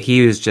line, but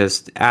he was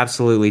just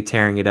absolutely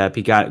tearing it up.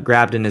 He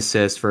grabbed an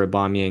assist for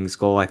Aubameyang's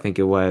goal, I think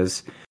it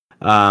was.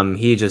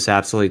 He just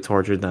absolutely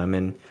tortured them,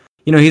 and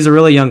he's a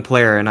really young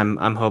player, and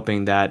I'm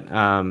hoping that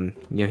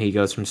he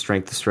goes from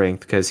strength to strength,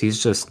 because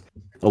he's just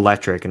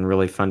electric and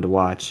really fun to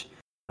watch.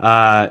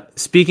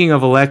 Speaking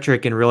of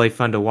electric and really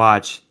fun to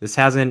watch, this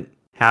hasn't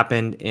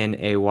happened in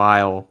a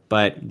while,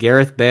 but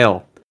Gareth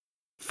Bale,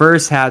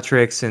 first hat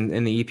tricks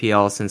in the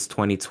EPL since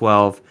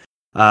 2012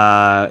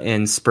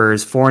 in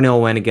Spurs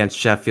 4-0 win against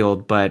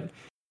Sheffield. But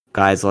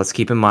guys, let's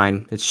keep in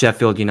mind it's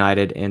Sheffield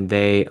United and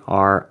they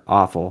are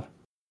awful.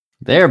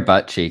 They're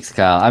butt cheeks,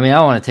 Kyle. I mean, I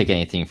don't want to take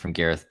anything from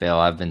Gareth Bale.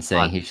 I've been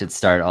saying he should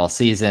start all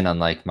season,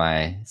 unlike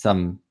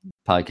some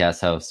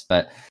podcast hosts,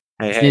 but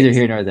it's neither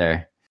here nor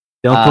there.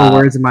 Don't put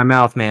words in my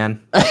mouth, man.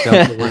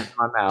 Don't put words in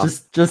my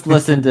mouth. Just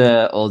listen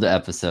to old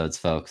episodes,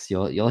 folks.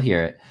 You'll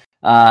hear it.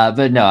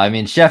 But no, I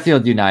mean,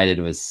 Sheffield United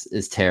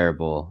is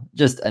terrible.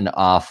 Just an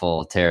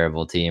awful,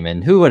 terrible team.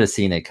 And who would have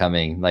seen it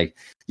coming? Like,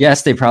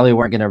 yes, they probably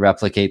weren't going to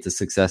replicate the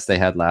success they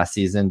had last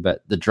season,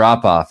 but the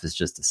drop off is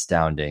just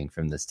astounding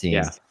from this team.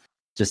 Yeah.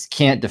 Just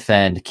can't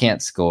defend,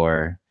 can't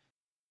score.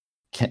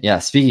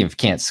 Speaking of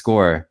can't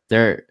score,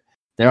 they're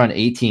on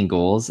 18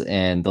 goals,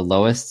 and the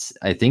lowest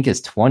I think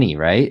is 20,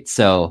 right?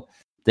 So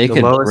they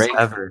could break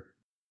ever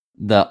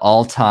the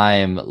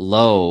all-time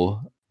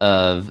low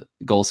of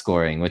goal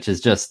scoring, which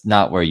is just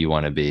not where you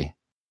want to be.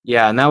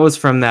 Yeah, and that was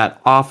from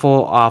that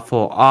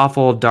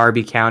awful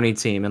Derby County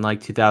team in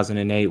like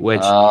 2008, which,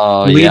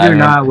 believe it or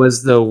not,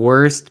 was the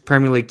worst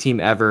Premier League team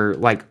ever.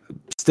 Like,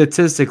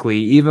 statistically,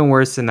 even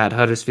worse than that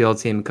Huddersfield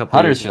team a couple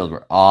Huddersfield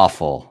were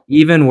awful.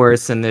 Even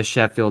worse than this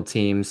Sheffield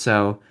team.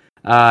 So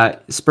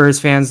Spurs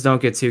fans,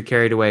 don't get too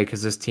carried away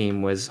because this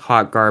team was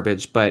hot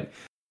garbage. But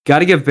got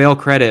to give Bale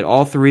credit.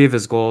 All 3 of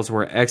his goals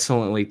were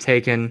excellently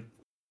taken.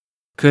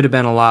 Could have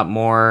been a lot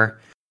more.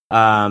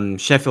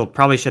 Sheffield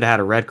probably should have had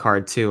a red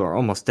card too, or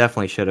almost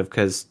definitely should have,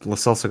 because Lo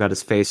Celso got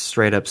his face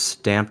straight up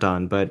stamped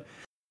on. But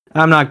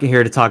I'm not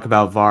here to talk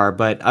about VAR,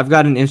 but I've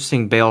got an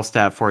interesting Bale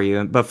stat for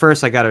you. But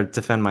first, I got to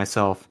defend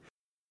myself.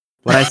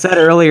 What I said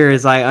earlier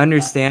is I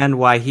understand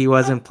why he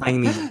wasn't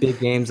playing these big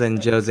games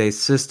in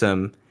Jose's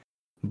system,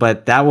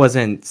 but that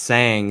wasn't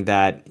saying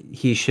that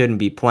he shouldn't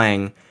be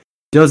playing.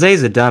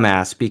 Jose's a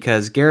dumbass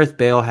because Gareth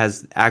Bale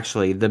has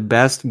actually the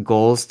best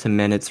goals to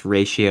minutes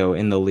ratio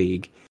in the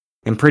league.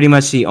 And pretty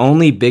much the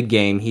only big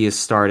game he has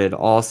started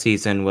all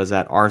season was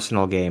that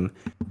Arsenal game,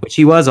 which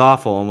he was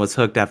awful and was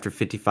hooked after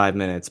 55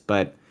 minutes.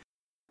 But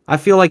I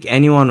feel like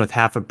anyone with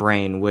half a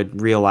brain would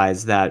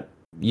realize that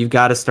you've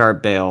got to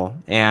start Bale.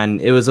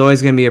 And it was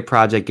always going to be a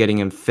project getting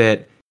him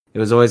fit. It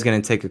was always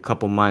going to take a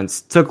couple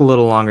months. Took a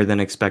little longer than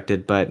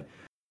expected, but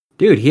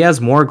dude, he has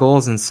more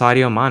goals than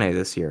Sadio Mane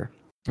this year.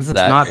 It's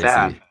not crazy?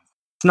 bad.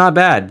 It's not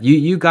bad.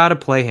 You got to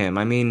play him.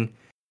 I mean,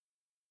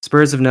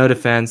 Spurs have no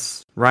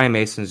defense. Ryan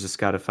Mason's just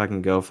got to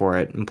fucking go for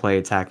it and play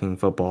attacking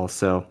football.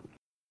 So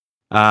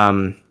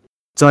yeah,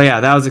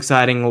 that was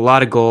exciting. A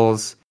lot of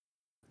goals.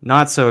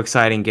 Not so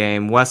exciting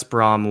game. West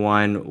Brom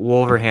won.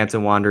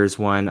 Wolverhampton Wanderers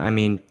won. I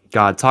mean,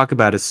 God, talk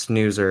about a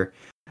snoozer.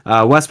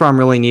 West Brom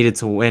really needed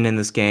to win in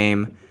this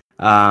game,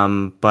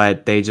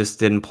 but they just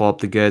didn't pull up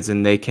the goods,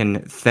 and they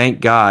can,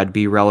 thank God,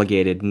 be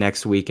relegated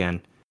next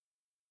weekend.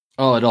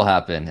 Oh, it'll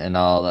happen, and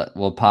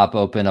we'll pop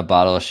open a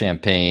bottle of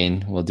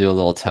champagne. We'll do a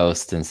little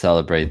toast and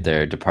celebrate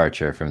their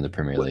departure from the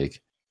Premier League.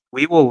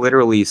 We will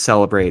literally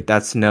celebrate.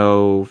 That's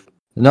no,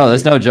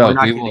 there's no joke.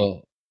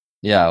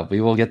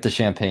 We will get the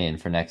champagne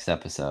for next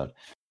episode.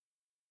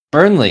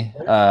 Burnley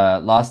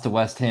lost to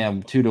West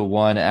Ham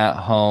 2-1 at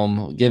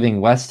home,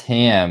 giving West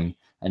Ham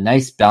a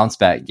nice bounce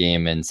back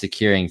game and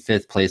securing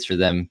 5th place for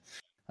them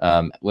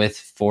with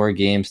 4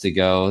 games to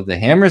go. The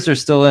Hammers are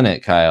still in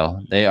it,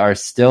 Kyle. They are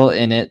still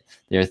in it.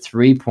 They're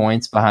 3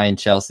 points behind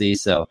Chelsea.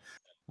 So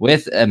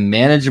with a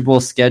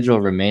manageable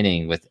schedule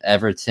remaining with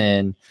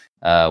Everton,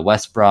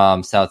 West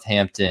Brom,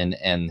 Southampton,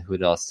 and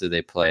who else do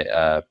they play?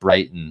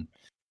 Brighton.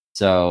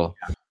 So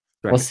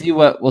we'll see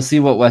what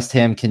West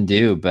Ham can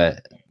do,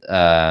 but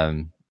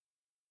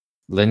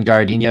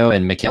Lingardinho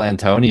and Mikel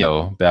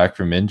Antonio back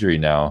from injury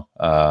now.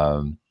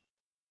 Gonna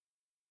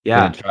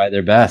try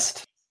their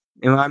best.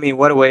 I mean,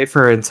 what a way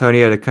for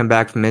Antonio to come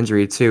back from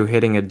injury too,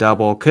 hitting a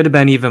double. Could have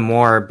been even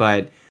more,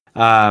 but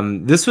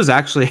this was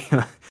actually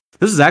a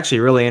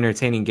really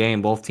entertaining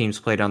game. Both teams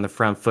played on the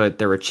front foot.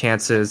 There were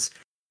chances,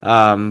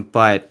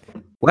 but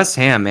West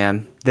Ham,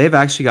 man, they've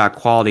actually got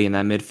quality in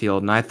that midfield,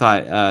 and I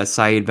thought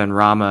Said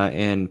Benrahma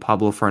and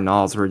Pablo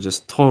Fornals were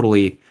just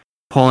totally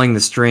pulling the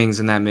strings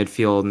in that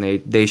midfield,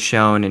 and they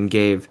shone and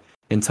gave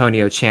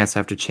Antonio chance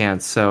after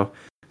chance. So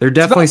they're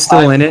definitely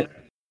still in it.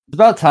 It's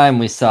about time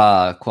we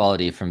saw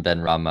quality from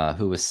Benrahma,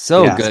 who was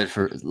so good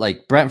for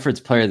like Brentford's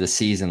player of the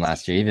season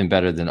last year, even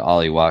better than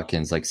Ollie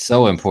Watkins, like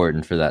so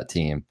important for that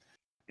team.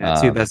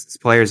 Yeah, 2 best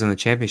players in the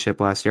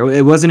championship last year.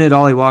 It wasn't it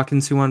Ollie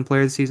Watkins who won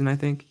player of the season, I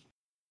think?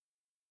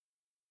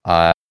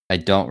 I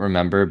don't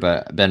remember,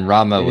 but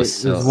Benrahma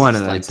was one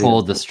of them,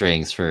 pulled the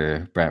strings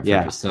for Brentford.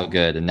 Yeah. Was so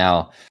good. And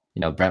now,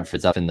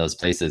 Brentford's up in those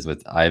places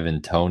with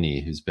Ivan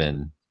Toney, who's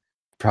been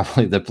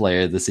probably the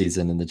player of the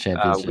season in the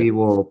championship. We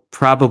will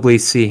probably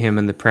see him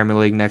in the Premier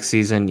League next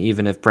season,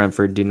 even if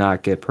Brentford do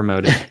not get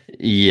promoted.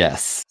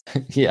 Yes.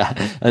 Yeah,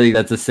 I think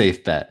that's a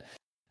safe bet.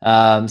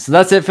 So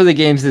that's it for the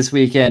games this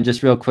weekend.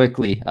 Just real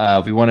quickly,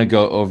 we want to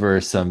go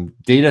over some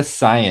data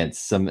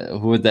science,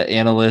 who the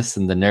analysts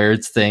and the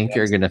nerds think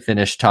are going to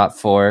finish top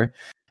 4.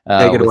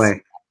 Take it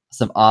away.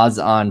 Some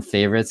odds-on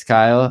favorites,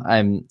 Kyle.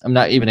 I'm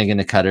not even going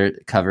to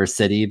cover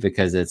City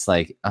because it's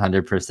like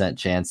 100%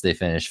 chance they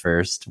finish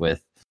first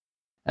with.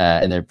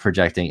 And they're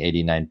projecting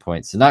 89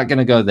 points. So not going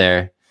to go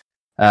there.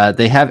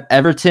 They have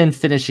Everton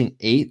finishing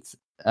 8th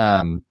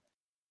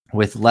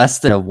with less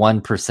than a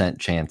 1%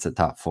 chance at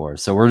top 4.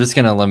 So we're just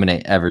going to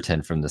eliminate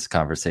Everton from this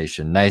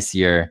conversation. Nice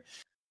year.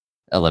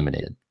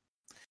 Eliminated.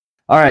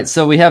 All right.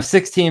 So we have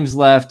 6 teams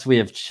left. We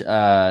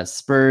have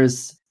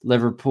Spurs,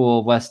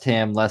 Liverpool, West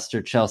Ham,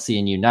 Leicester, Chelsea,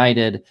 and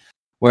United.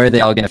 Where are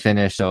they all going to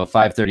finish? So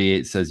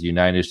 538 says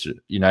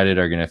United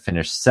are going to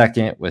finish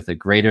second with a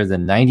greater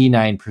than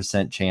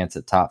 99% chance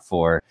at top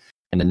 4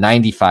 and a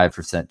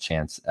 95%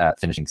 chance at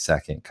finishing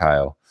second,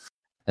 Kyle.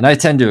 And I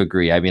tend to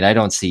agree. I mean, I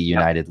don't see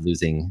United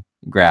losing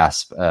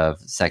grasp of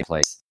second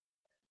place.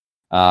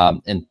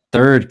 And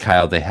third,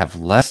 Kyle, they have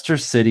Leicester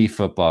City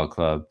Football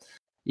Club.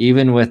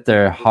 Even with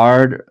their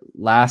hard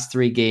last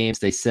 3 games,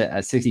 they sit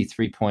at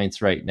 63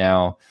 points right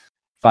now.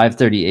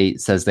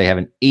 538 says they have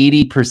an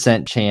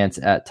 80% chance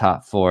at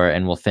top 4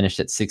 and will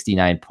finish at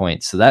 69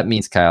 points. So that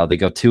means, Kyle, they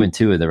go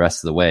 2-2 the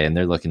rest of the way, and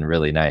they're looking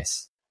really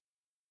nice.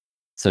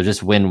 So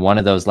just win one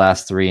of those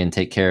last 3 and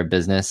take care of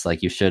business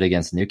like you should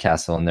against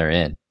Newcastle, and they're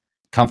in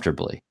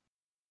comfortably.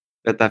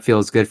 Bet that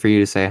feels good for you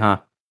to say, huh?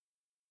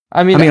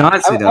 I mean,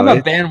 honestly, I'm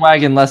a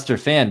bandwagon Leicester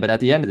fan, but at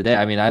the end of the day,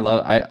 I mean,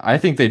 I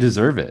think they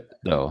deserve it,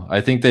 though.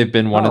 I think they've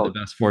been one of the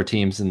best 4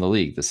 teams in the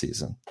league this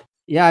season.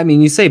 Yeah, I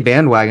mean, you say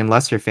bandwagon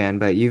Leicester fan,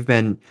 but you've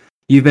been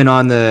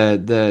on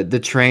the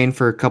train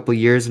for a couple of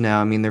years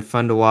now. I mean, they're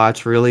fun to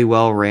watch, really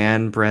well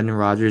ran. Brendan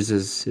Rodgers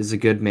is a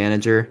good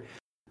manager,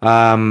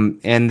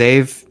 and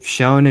they've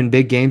shown in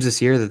big games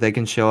this year that they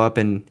can show up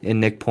and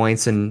nick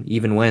points and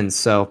even wins.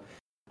 So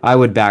I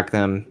would back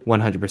them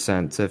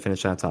 100% to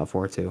finish that top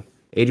four too.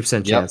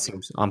 80% chance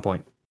seems on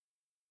point.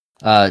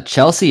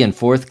 Chelsea in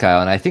fourth,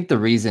 Kyle, and I think the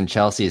reason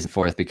Chelsea is in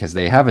fourth because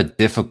they have a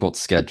difficult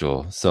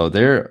schedule. So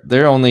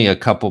they're only a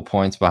couple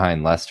points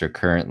behind Leicester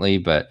currently,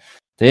 but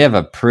they have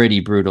a pretty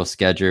brutal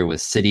schedule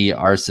with City,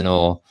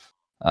 Arsenal,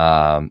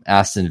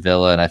 Aston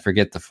Villa, and I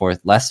forget the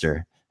fourth,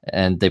 Leicester.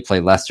 And they play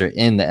Leicester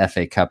in the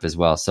FA Cup as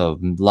well. So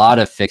a lot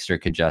of fixture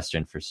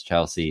congestion for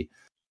Chelsea.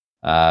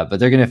 But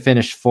they're going to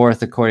finish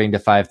fourth according to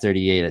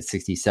 538 at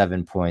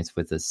 67 points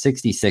with a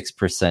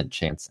 66%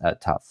 chance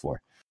at top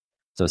four.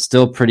 So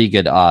still pretty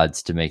good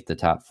odds to make the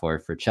top four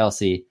for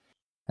Chelsea.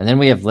 And then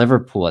we have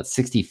Liverpool at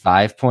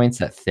 65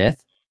 points at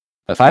fifth.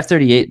 But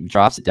 538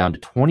 drops it down to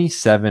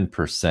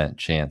 27%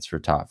 chance for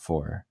top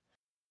four.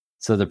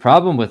 So the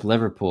problem with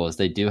Liverpool is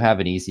they do have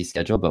an easy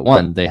schedule. But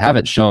one, they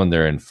haven't shown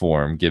they're in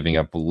form, giving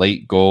up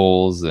late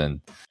goals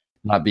and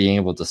not being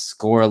able to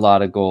score a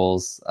lot of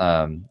goals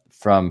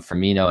from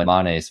Firmino and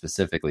Mane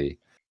specifically.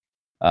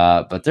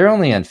 But they're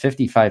only on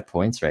 55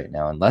 points right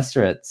now. And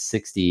Leicester at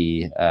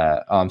 60...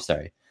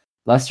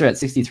 Leicester at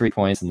 63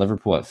 points and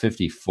Liverpool at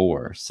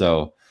 54.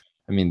 So,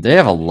 I mean, they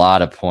have a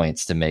lot of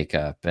points to make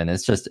up, and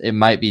it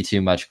might be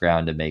too much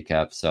ground to make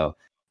up. So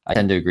I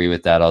tend to agree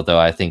with that, although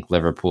I think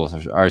Liverpool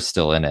are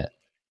still in it.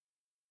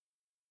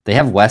 They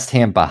have West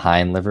Ham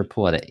behind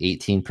Liverpool at an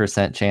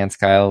 18% chance,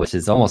 Kyle, which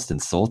is almost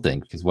insulting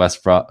because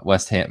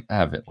West Ham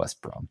have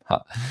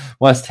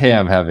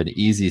an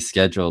easy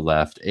schedule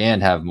left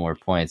and have more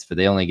points, but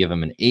they only give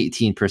them an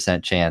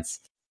 18% chance.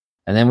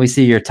 And then we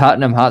see your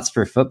Tottenham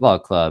Hotspur Football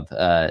Club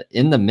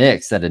in the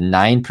mix at a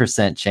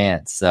 9%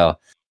 chance. So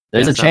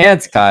there's a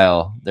chance,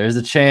 Kyle. There's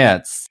a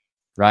chance.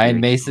 Ryan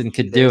Mason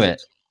could do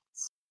it.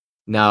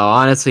 No,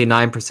 honestly,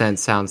 9%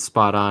 sounds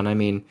spot on. I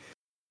mean,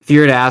 if you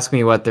were to ask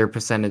me what their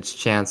percentage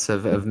chance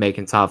of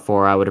making top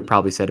four, I would have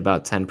probably said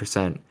about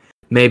 10%.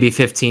 Maybe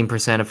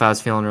 15% if I was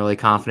feeling really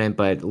confident,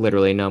 but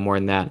literally no more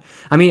than that.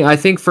 I mean, I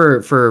think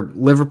for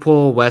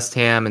Liverpool, West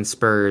Ham, and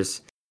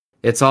Spurs,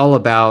 it's all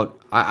about...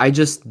 I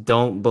just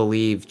don't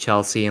believe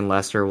Chelsea and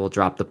Leicester will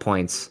drop the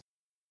points.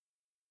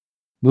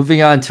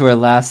 Moving on to our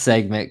last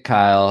segment,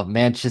 Kyle.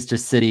 Manchester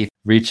City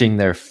reaching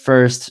their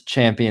first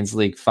Champions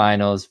League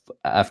finals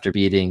after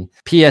beating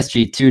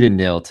PSG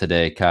 2-0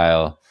 today,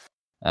 Kyle.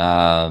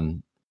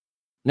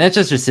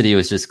 Manchester City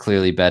was just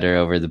clearly better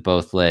over the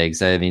both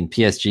legs. I mean,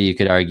 PSG, you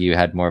could argue,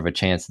 had more of a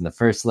chance in the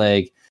first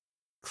leg.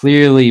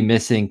 Clearly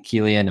missing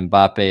Kylian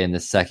Mbappe in the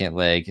second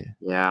leg.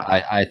 Yeah,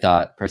 I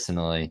thought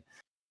personally.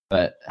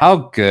 But how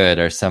good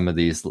are some of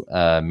these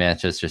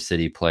Manchester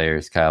City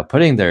players, Kyle?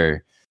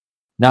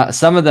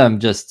 Some of them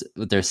just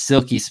with their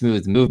silky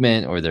smooth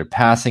movement or their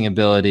passing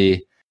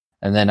ability.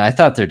 And then I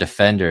thought their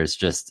defenders,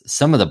 just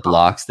some of the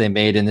blocks they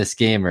made in this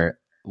game are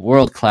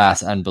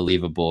world-class,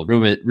 unbelievable.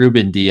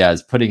 Ruben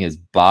Diaz putting his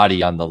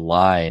body on the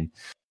line.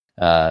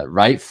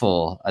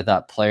 Rightful, I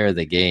thought, player of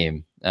the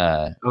game.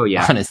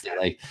 Honestly,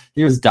 like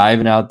he was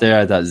diving out there.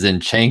 I thought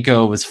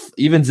Zinchenko's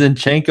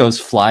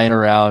flying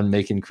around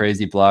making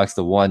crazy blocks.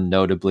 The one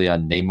notably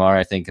on Neymar,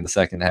 I think, in the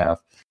second half.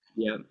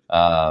 Yeah.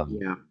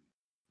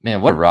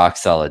 Man, what a rock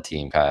solid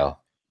team,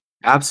 Kyle.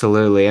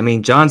 Absolutely. I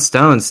mean, John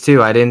Stones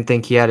too. I didn't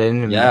think he had it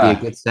in him to be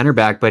a good center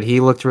back, but he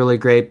looked really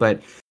great.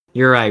 But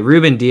you're right.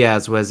 Ruben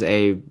Diaz was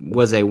a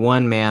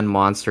one-man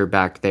monster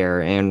back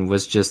there and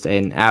was just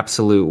an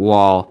absolute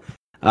wall.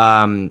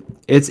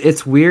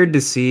 It's weird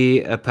to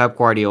see a Pep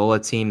Guardiola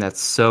team that's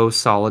so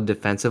solid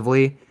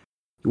defensively.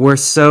 We're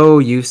so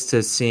used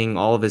to seeing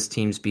all of his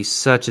teams be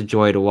such a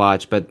joy to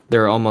watch, but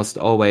they're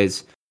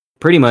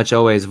pretty much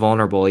always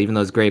vulnerable. Even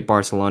those great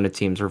Barcelona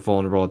teams were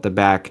vulnerable at the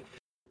back,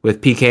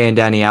 with Piqué and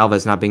Dani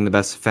Alves not being the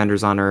best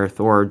defenders on earth,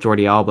 or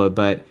Jordi Alba.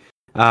 But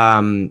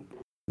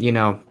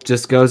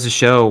just goes to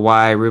show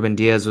why Ruben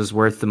Diaz was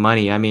worth the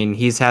money. I mean,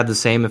 he's had the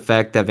same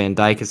effect that Van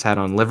Dijk has had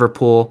on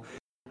Liverpool.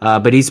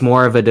 But he's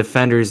more of a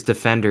defender's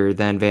defender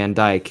than Van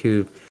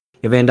Dijk,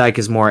 Van Dijk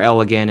is more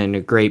elegant and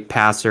a great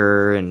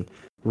passer and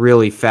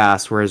really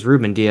fast, whereas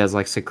Ruben Diaz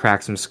likes to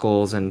crack some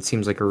skulls and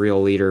seems like a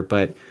real leader.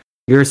 But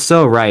you're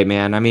so right,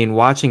 man. I mean,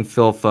 watching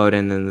Phil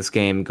Foden in this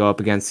game go up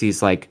against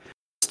these like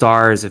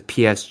stars of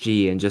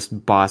PSG and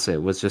just boss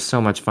it was just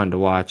so much fun to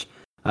watch.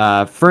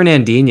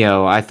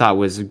 Fernandinho, I thought,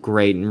 was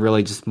great and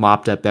really just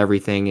mopped up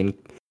everything. And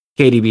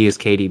KDB is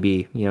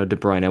KDB, De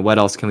Bruyne. What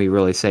else can we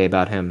really say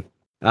about him?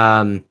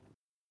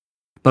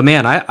 But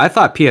man, I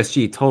thought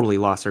PSG totally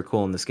lost their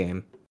cool in this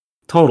game.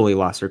 Totally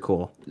lost their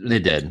cool. They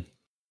did.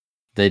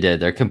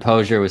 Their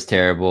composure was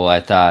terrible. I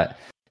thought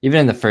even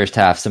in the first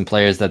half, some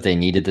players that they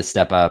needed to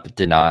step up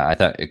did not. I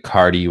thought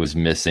Icardi was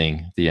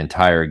missing the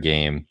entire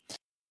game.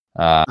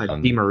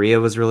 Di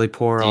Maria was really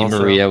poor.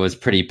 Maria was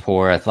pretty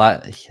poor. I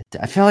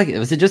feel like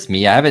was it just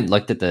me? I haven't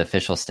looked at the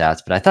official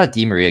stats, but I thought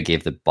Di Maria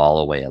gave the ball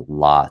away a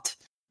lot.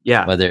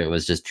 Yeah. Whether it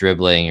was just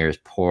dribbling or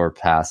poor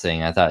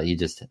passing, I thought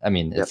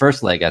the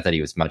first leg, I thought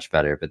he was much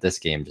better, but this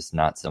game, just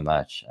not so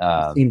much.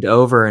 It seemed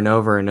over and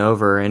over and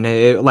over. And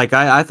I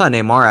thought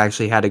Neymar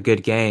actually had a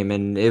good game.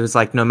 And it was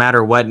like, no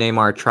matter what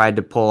Neymar tried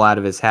to pull out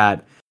of his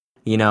hat,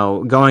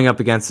 going up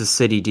against the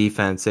City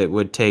defense, it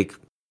would take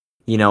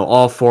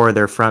all four of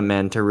their front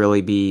men to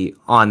really be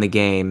on the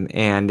game,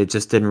 and it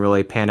just didn't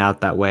really pan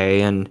out that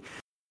way. And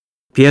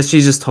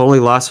PSG just totally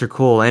lost their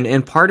cool.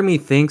 And part of me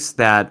thinks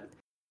that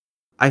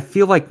I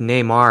feel like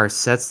Neymar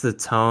sets the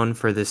tone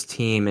for this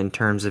team in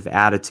terms of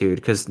attitude,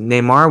 because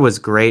Neymar was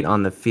great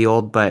on the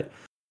field, but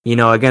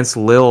against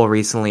Lille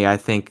recently, I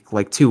think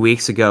like 2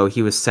 weeks ago,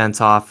 he was sent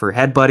off for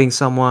headbutting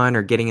someone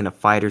or getting in a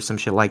fight or some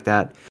shit like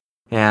that.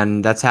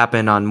 And that's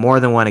happened on more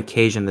than one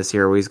occasion this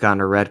year where he's gotten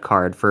a red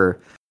card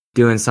for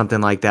doing something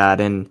like that.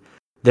 And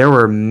there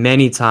were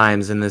many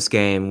times in this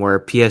game where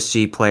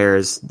PSG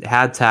players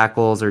had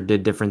tackles or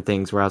did different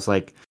things where I was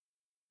like,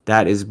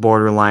 that is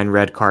borderline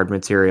red card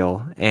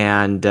material.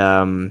 And,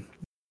 I'm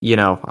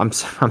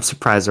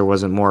surprised there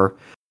wasn't more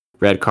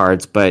red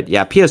cards. But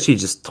yeah, PSG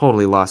just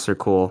totally lost their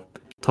cool.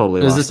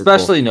 Totally. It was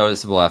especially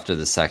noticeable after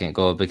the second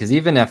goal, because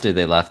even after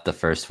they left the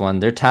first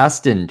one, their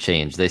task didn't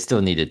change. They still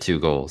needed 2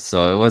 goals,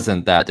 so it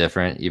wasn't that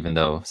different. Even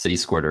though City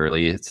scored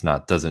early,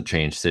 doesn't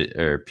change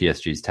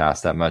PSG's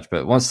task that much.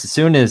 But as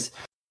soon as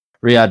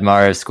Riyad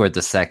Mahrez scored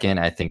the second,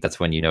 I think that's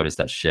when you noticed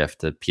that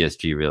shift. The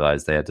PSG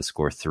realized they had to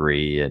score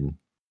 3 and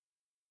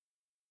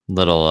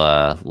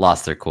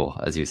lost their cool,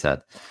 as you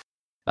said.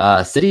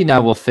 City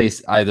now will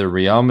face either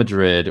Real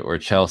Madrid or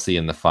Chelsea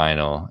in the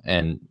final,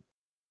 and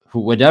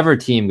whatever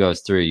team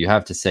goes through, you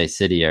have to say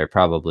City are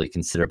probably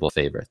considerable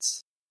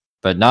favorites,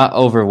 but not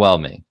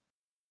overwhelming.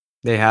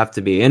 They have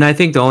to be. And I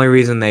think the only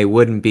reason they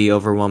wouldn't be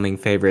overwhelming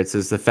favorites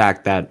is the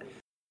fact that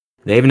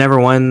they've never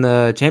won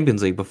the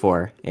Champions League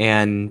before.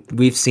 And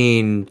we've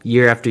seen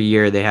year after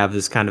year they have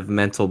this kind of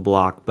mental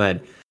block.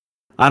 But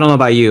I don't know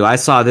about you. I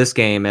saw this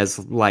game as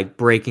like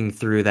breaking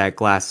through that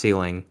glass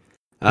ceiling.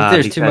 I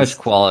think there's too much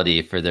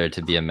quality for there to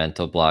be a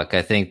mental block.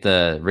 I think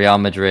the Real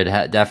Madrid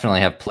definitely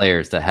have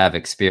players that have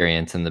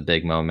experience in the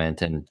big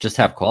moment and just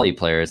have quality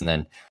players. And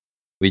then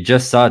we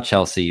just saw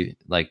Chelsea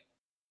like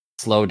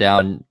slow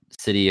down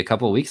City a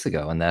couple of weeks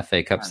ago in the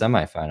FA Cup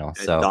semifinal.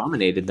 So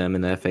dominated them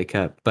in the FA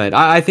Cup. But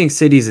I think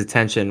City's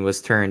attention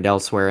was turned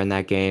elsewhere in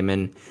that game.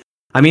 And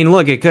I mean,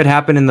 look, it could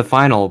happen in the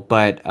final,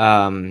 but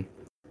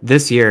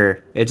this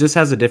year it just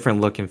has a different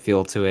look and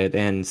feel to it.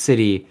 And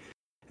City,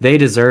 they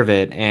deserve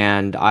it,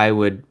 and I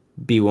would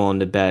be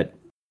willing to bet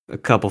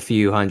a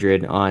few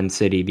hundred on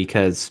City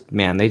because,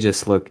 man, they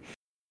just look...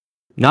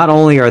 Not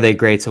only are they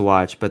great to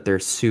watch, but they're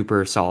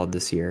super solid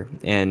this year,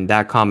 and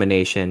that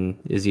combination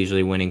is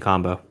usually winning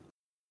combo.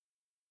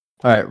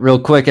 All right, real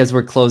quick, as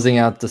we're closing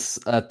out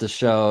the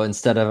show,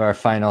 instead of our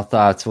final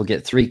thoughts, we'll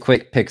get 3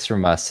 quick picks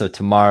from us. So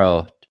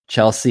tomorrow,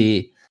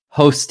 Chelsea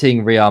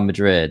hosting Real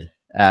Madrid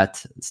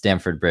at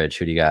Stamford Bridge.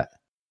 Who do you got?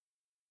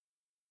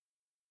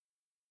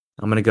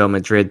 I'm going to go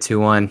Madrid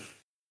 2-1.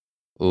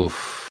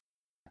 Oof.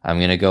 I'm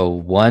going to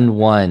go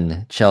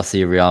 1-1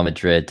 Chelsea Real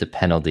Madrid to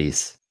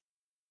penalties.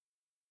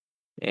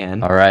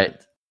 And all right.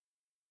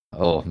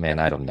 Oh, man,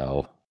 I don't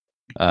know.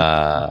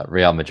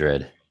 Real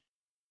Madrid.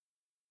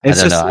 I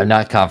don't know. I'm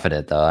not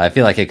confident, though. I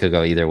feel like it could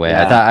go either way.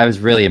 Yeah. I was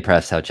really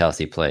impressed how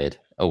Chelsea played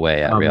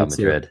away at Real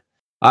Madrid.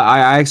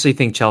 I actually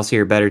think Chelsea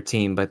are a better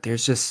team, but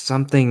there's just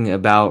something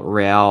about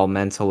Real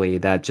mentally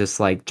that just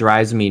like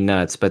drives me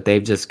nuts, but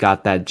they've just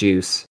got that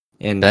juice.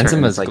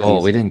 Benzema's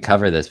goal, we didn't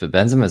cover this, but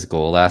Benzema's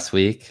goal last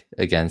week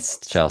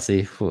against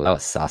Chelsea, that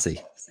was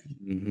saucy.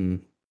 Mm-hmm.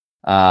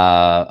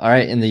 All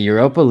right, in the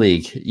Europa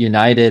League,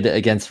 United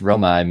against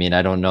Roma. I mean,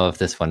 I don't know if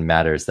this one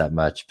matters that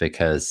much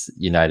because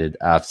United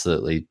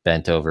absolutely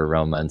bent over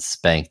Roma and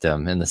spanked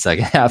them in the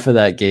second half of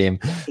that game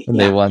when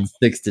they won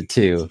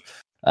 6-2.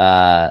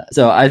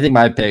 So I think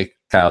my pick,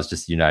 Kyle, is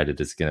just United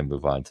is going to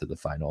move on to the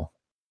final.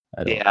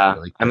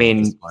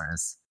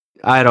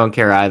 I don't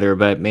care either,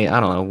 but I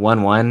don't know,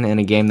 1-1 in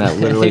a game that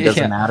literally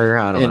doesn't matter.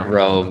 I don't know. In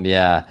Rome,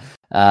 yeah.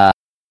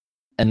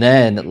 And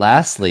then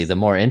lastly, the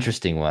more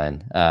interesting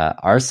one,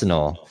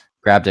 Arsenal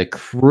grabbed a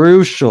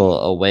crucial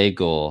away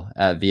goal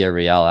at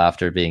Villarreal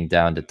after being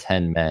down to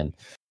 10 men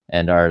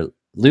and are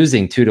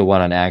losing 2-1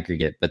 on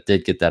aggregate, but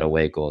did get that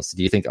away goal. So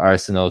do you think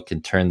Arsenal can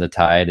turn the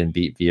tide and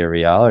beat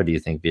Villarreal, or do you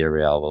think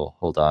Villarreal will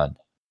hold on?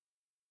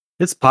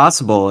 It's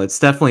possible. It's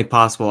definitely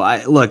possible.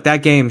 Look,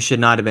 that game should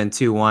not have been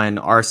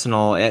 2-1.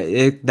 Arsenal,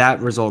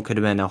 that result could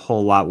have been a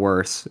whole lot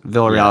worse.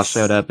 Villarreal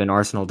showed up and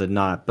Arsenal did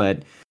not.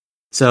 But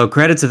so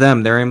credit to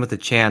them. They're in with a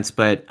chance.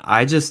 But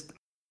I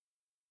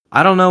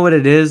don't know what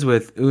it is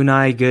with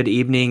Unai Good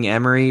Evening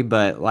Emery,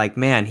 but like,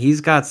 man,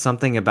 he's got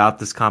something about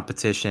this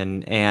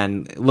competition.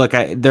 And look,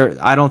 I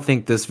don't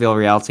think this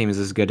Villarreal team is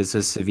as good as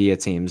his Sevilla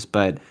teams,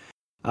 but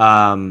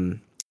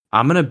I'm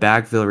going to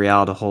back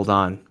Villarreal to hold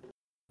on.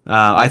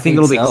 I think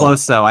it'll be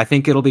close, though. I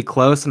think it'll be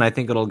close, and I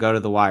think it'll go to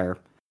the wire.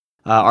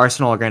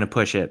 Arsenal are going to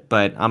push it,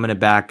 but I'm going to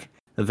back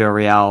the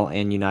Villarreal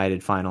and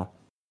United final.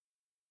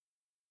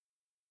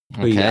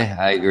 Okay,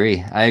 I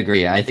agree.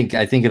 I think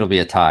it'll be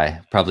a tie,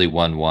 probably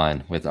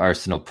 1-1, with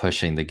Arsenal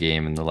pushing the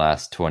game in the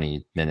last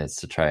 20 minutes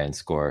to try and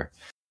score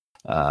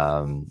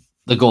the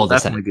goal.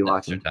 Definitely be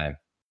watching time.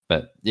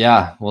 But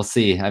yeah, we'll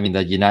see. I mean,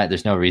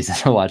 there's no reason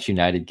to watch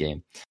United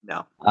game.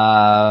 No.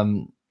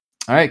 All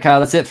right, Kyle,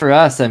 that's it for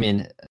us. I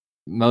mean,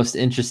 most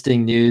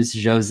interesting news,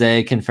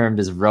 Jose confirmed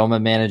as Roma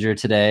manager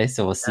today,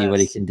 so we'll see what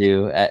he can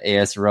do at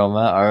AS Roma,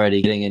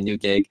 already getting a new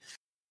gig.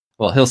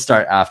 Well, he'll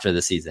start after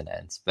the season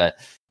ends, but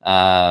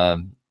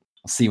we'll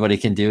see what he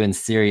can do in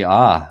Serie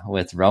A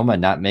with Roma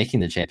not making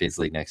the Champions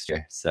League next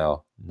year.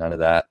 So none of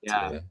that.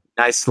 Yeah,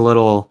 nice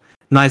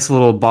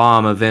little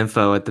bomb of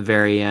info at the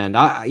very end.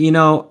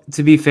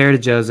 To be fair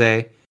to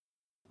Jose,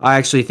 I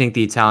actually think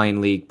the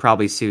Italian league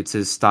probably suits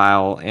his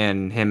style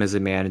and him as a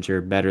manager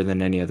better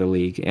than any other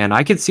league, and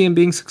I could see him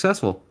being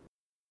successful.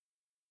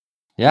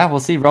 Yeah,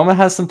 we'll see. Roma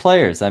has some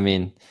players. I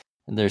mean,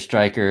 their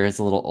striker is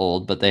a little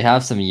old, but they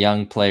have some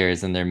young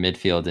players in their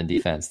midfield and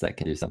defense that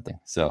can do something.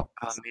 So,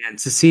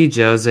 to see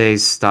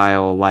Jose's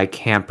style like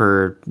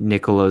hamper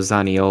Nicolo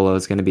Zaniolo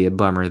is going to be a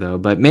bummer, though.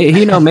 But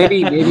maybe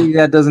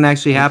that doesn't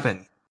actually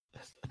happen.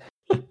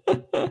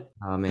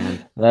 Oh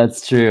man,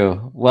 that's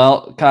true.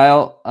 Well,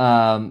 Kyle,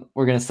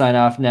 we're gonna sign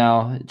off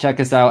now. Check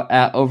us out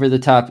at Over the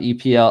Top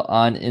EPL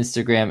on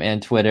Instagram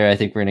and Twitter. I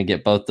think we're gonna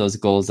get both those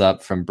goals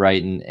up from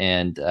Brighton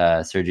and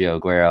Sergio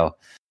Aguero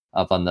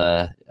up on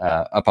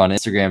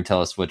Instagram.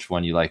 Tell us which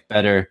one you like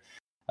better.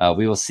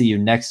 We will see you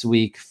next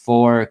week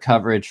for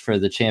coverage for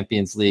the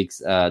Champions Leagues,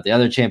 the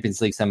other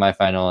Champions League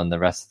semifinal, and the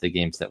rest of the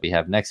games that we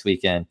have next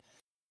weekend.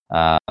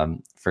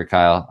 For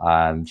Kyle,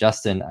 I'm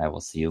Justin. I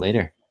will see you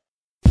later.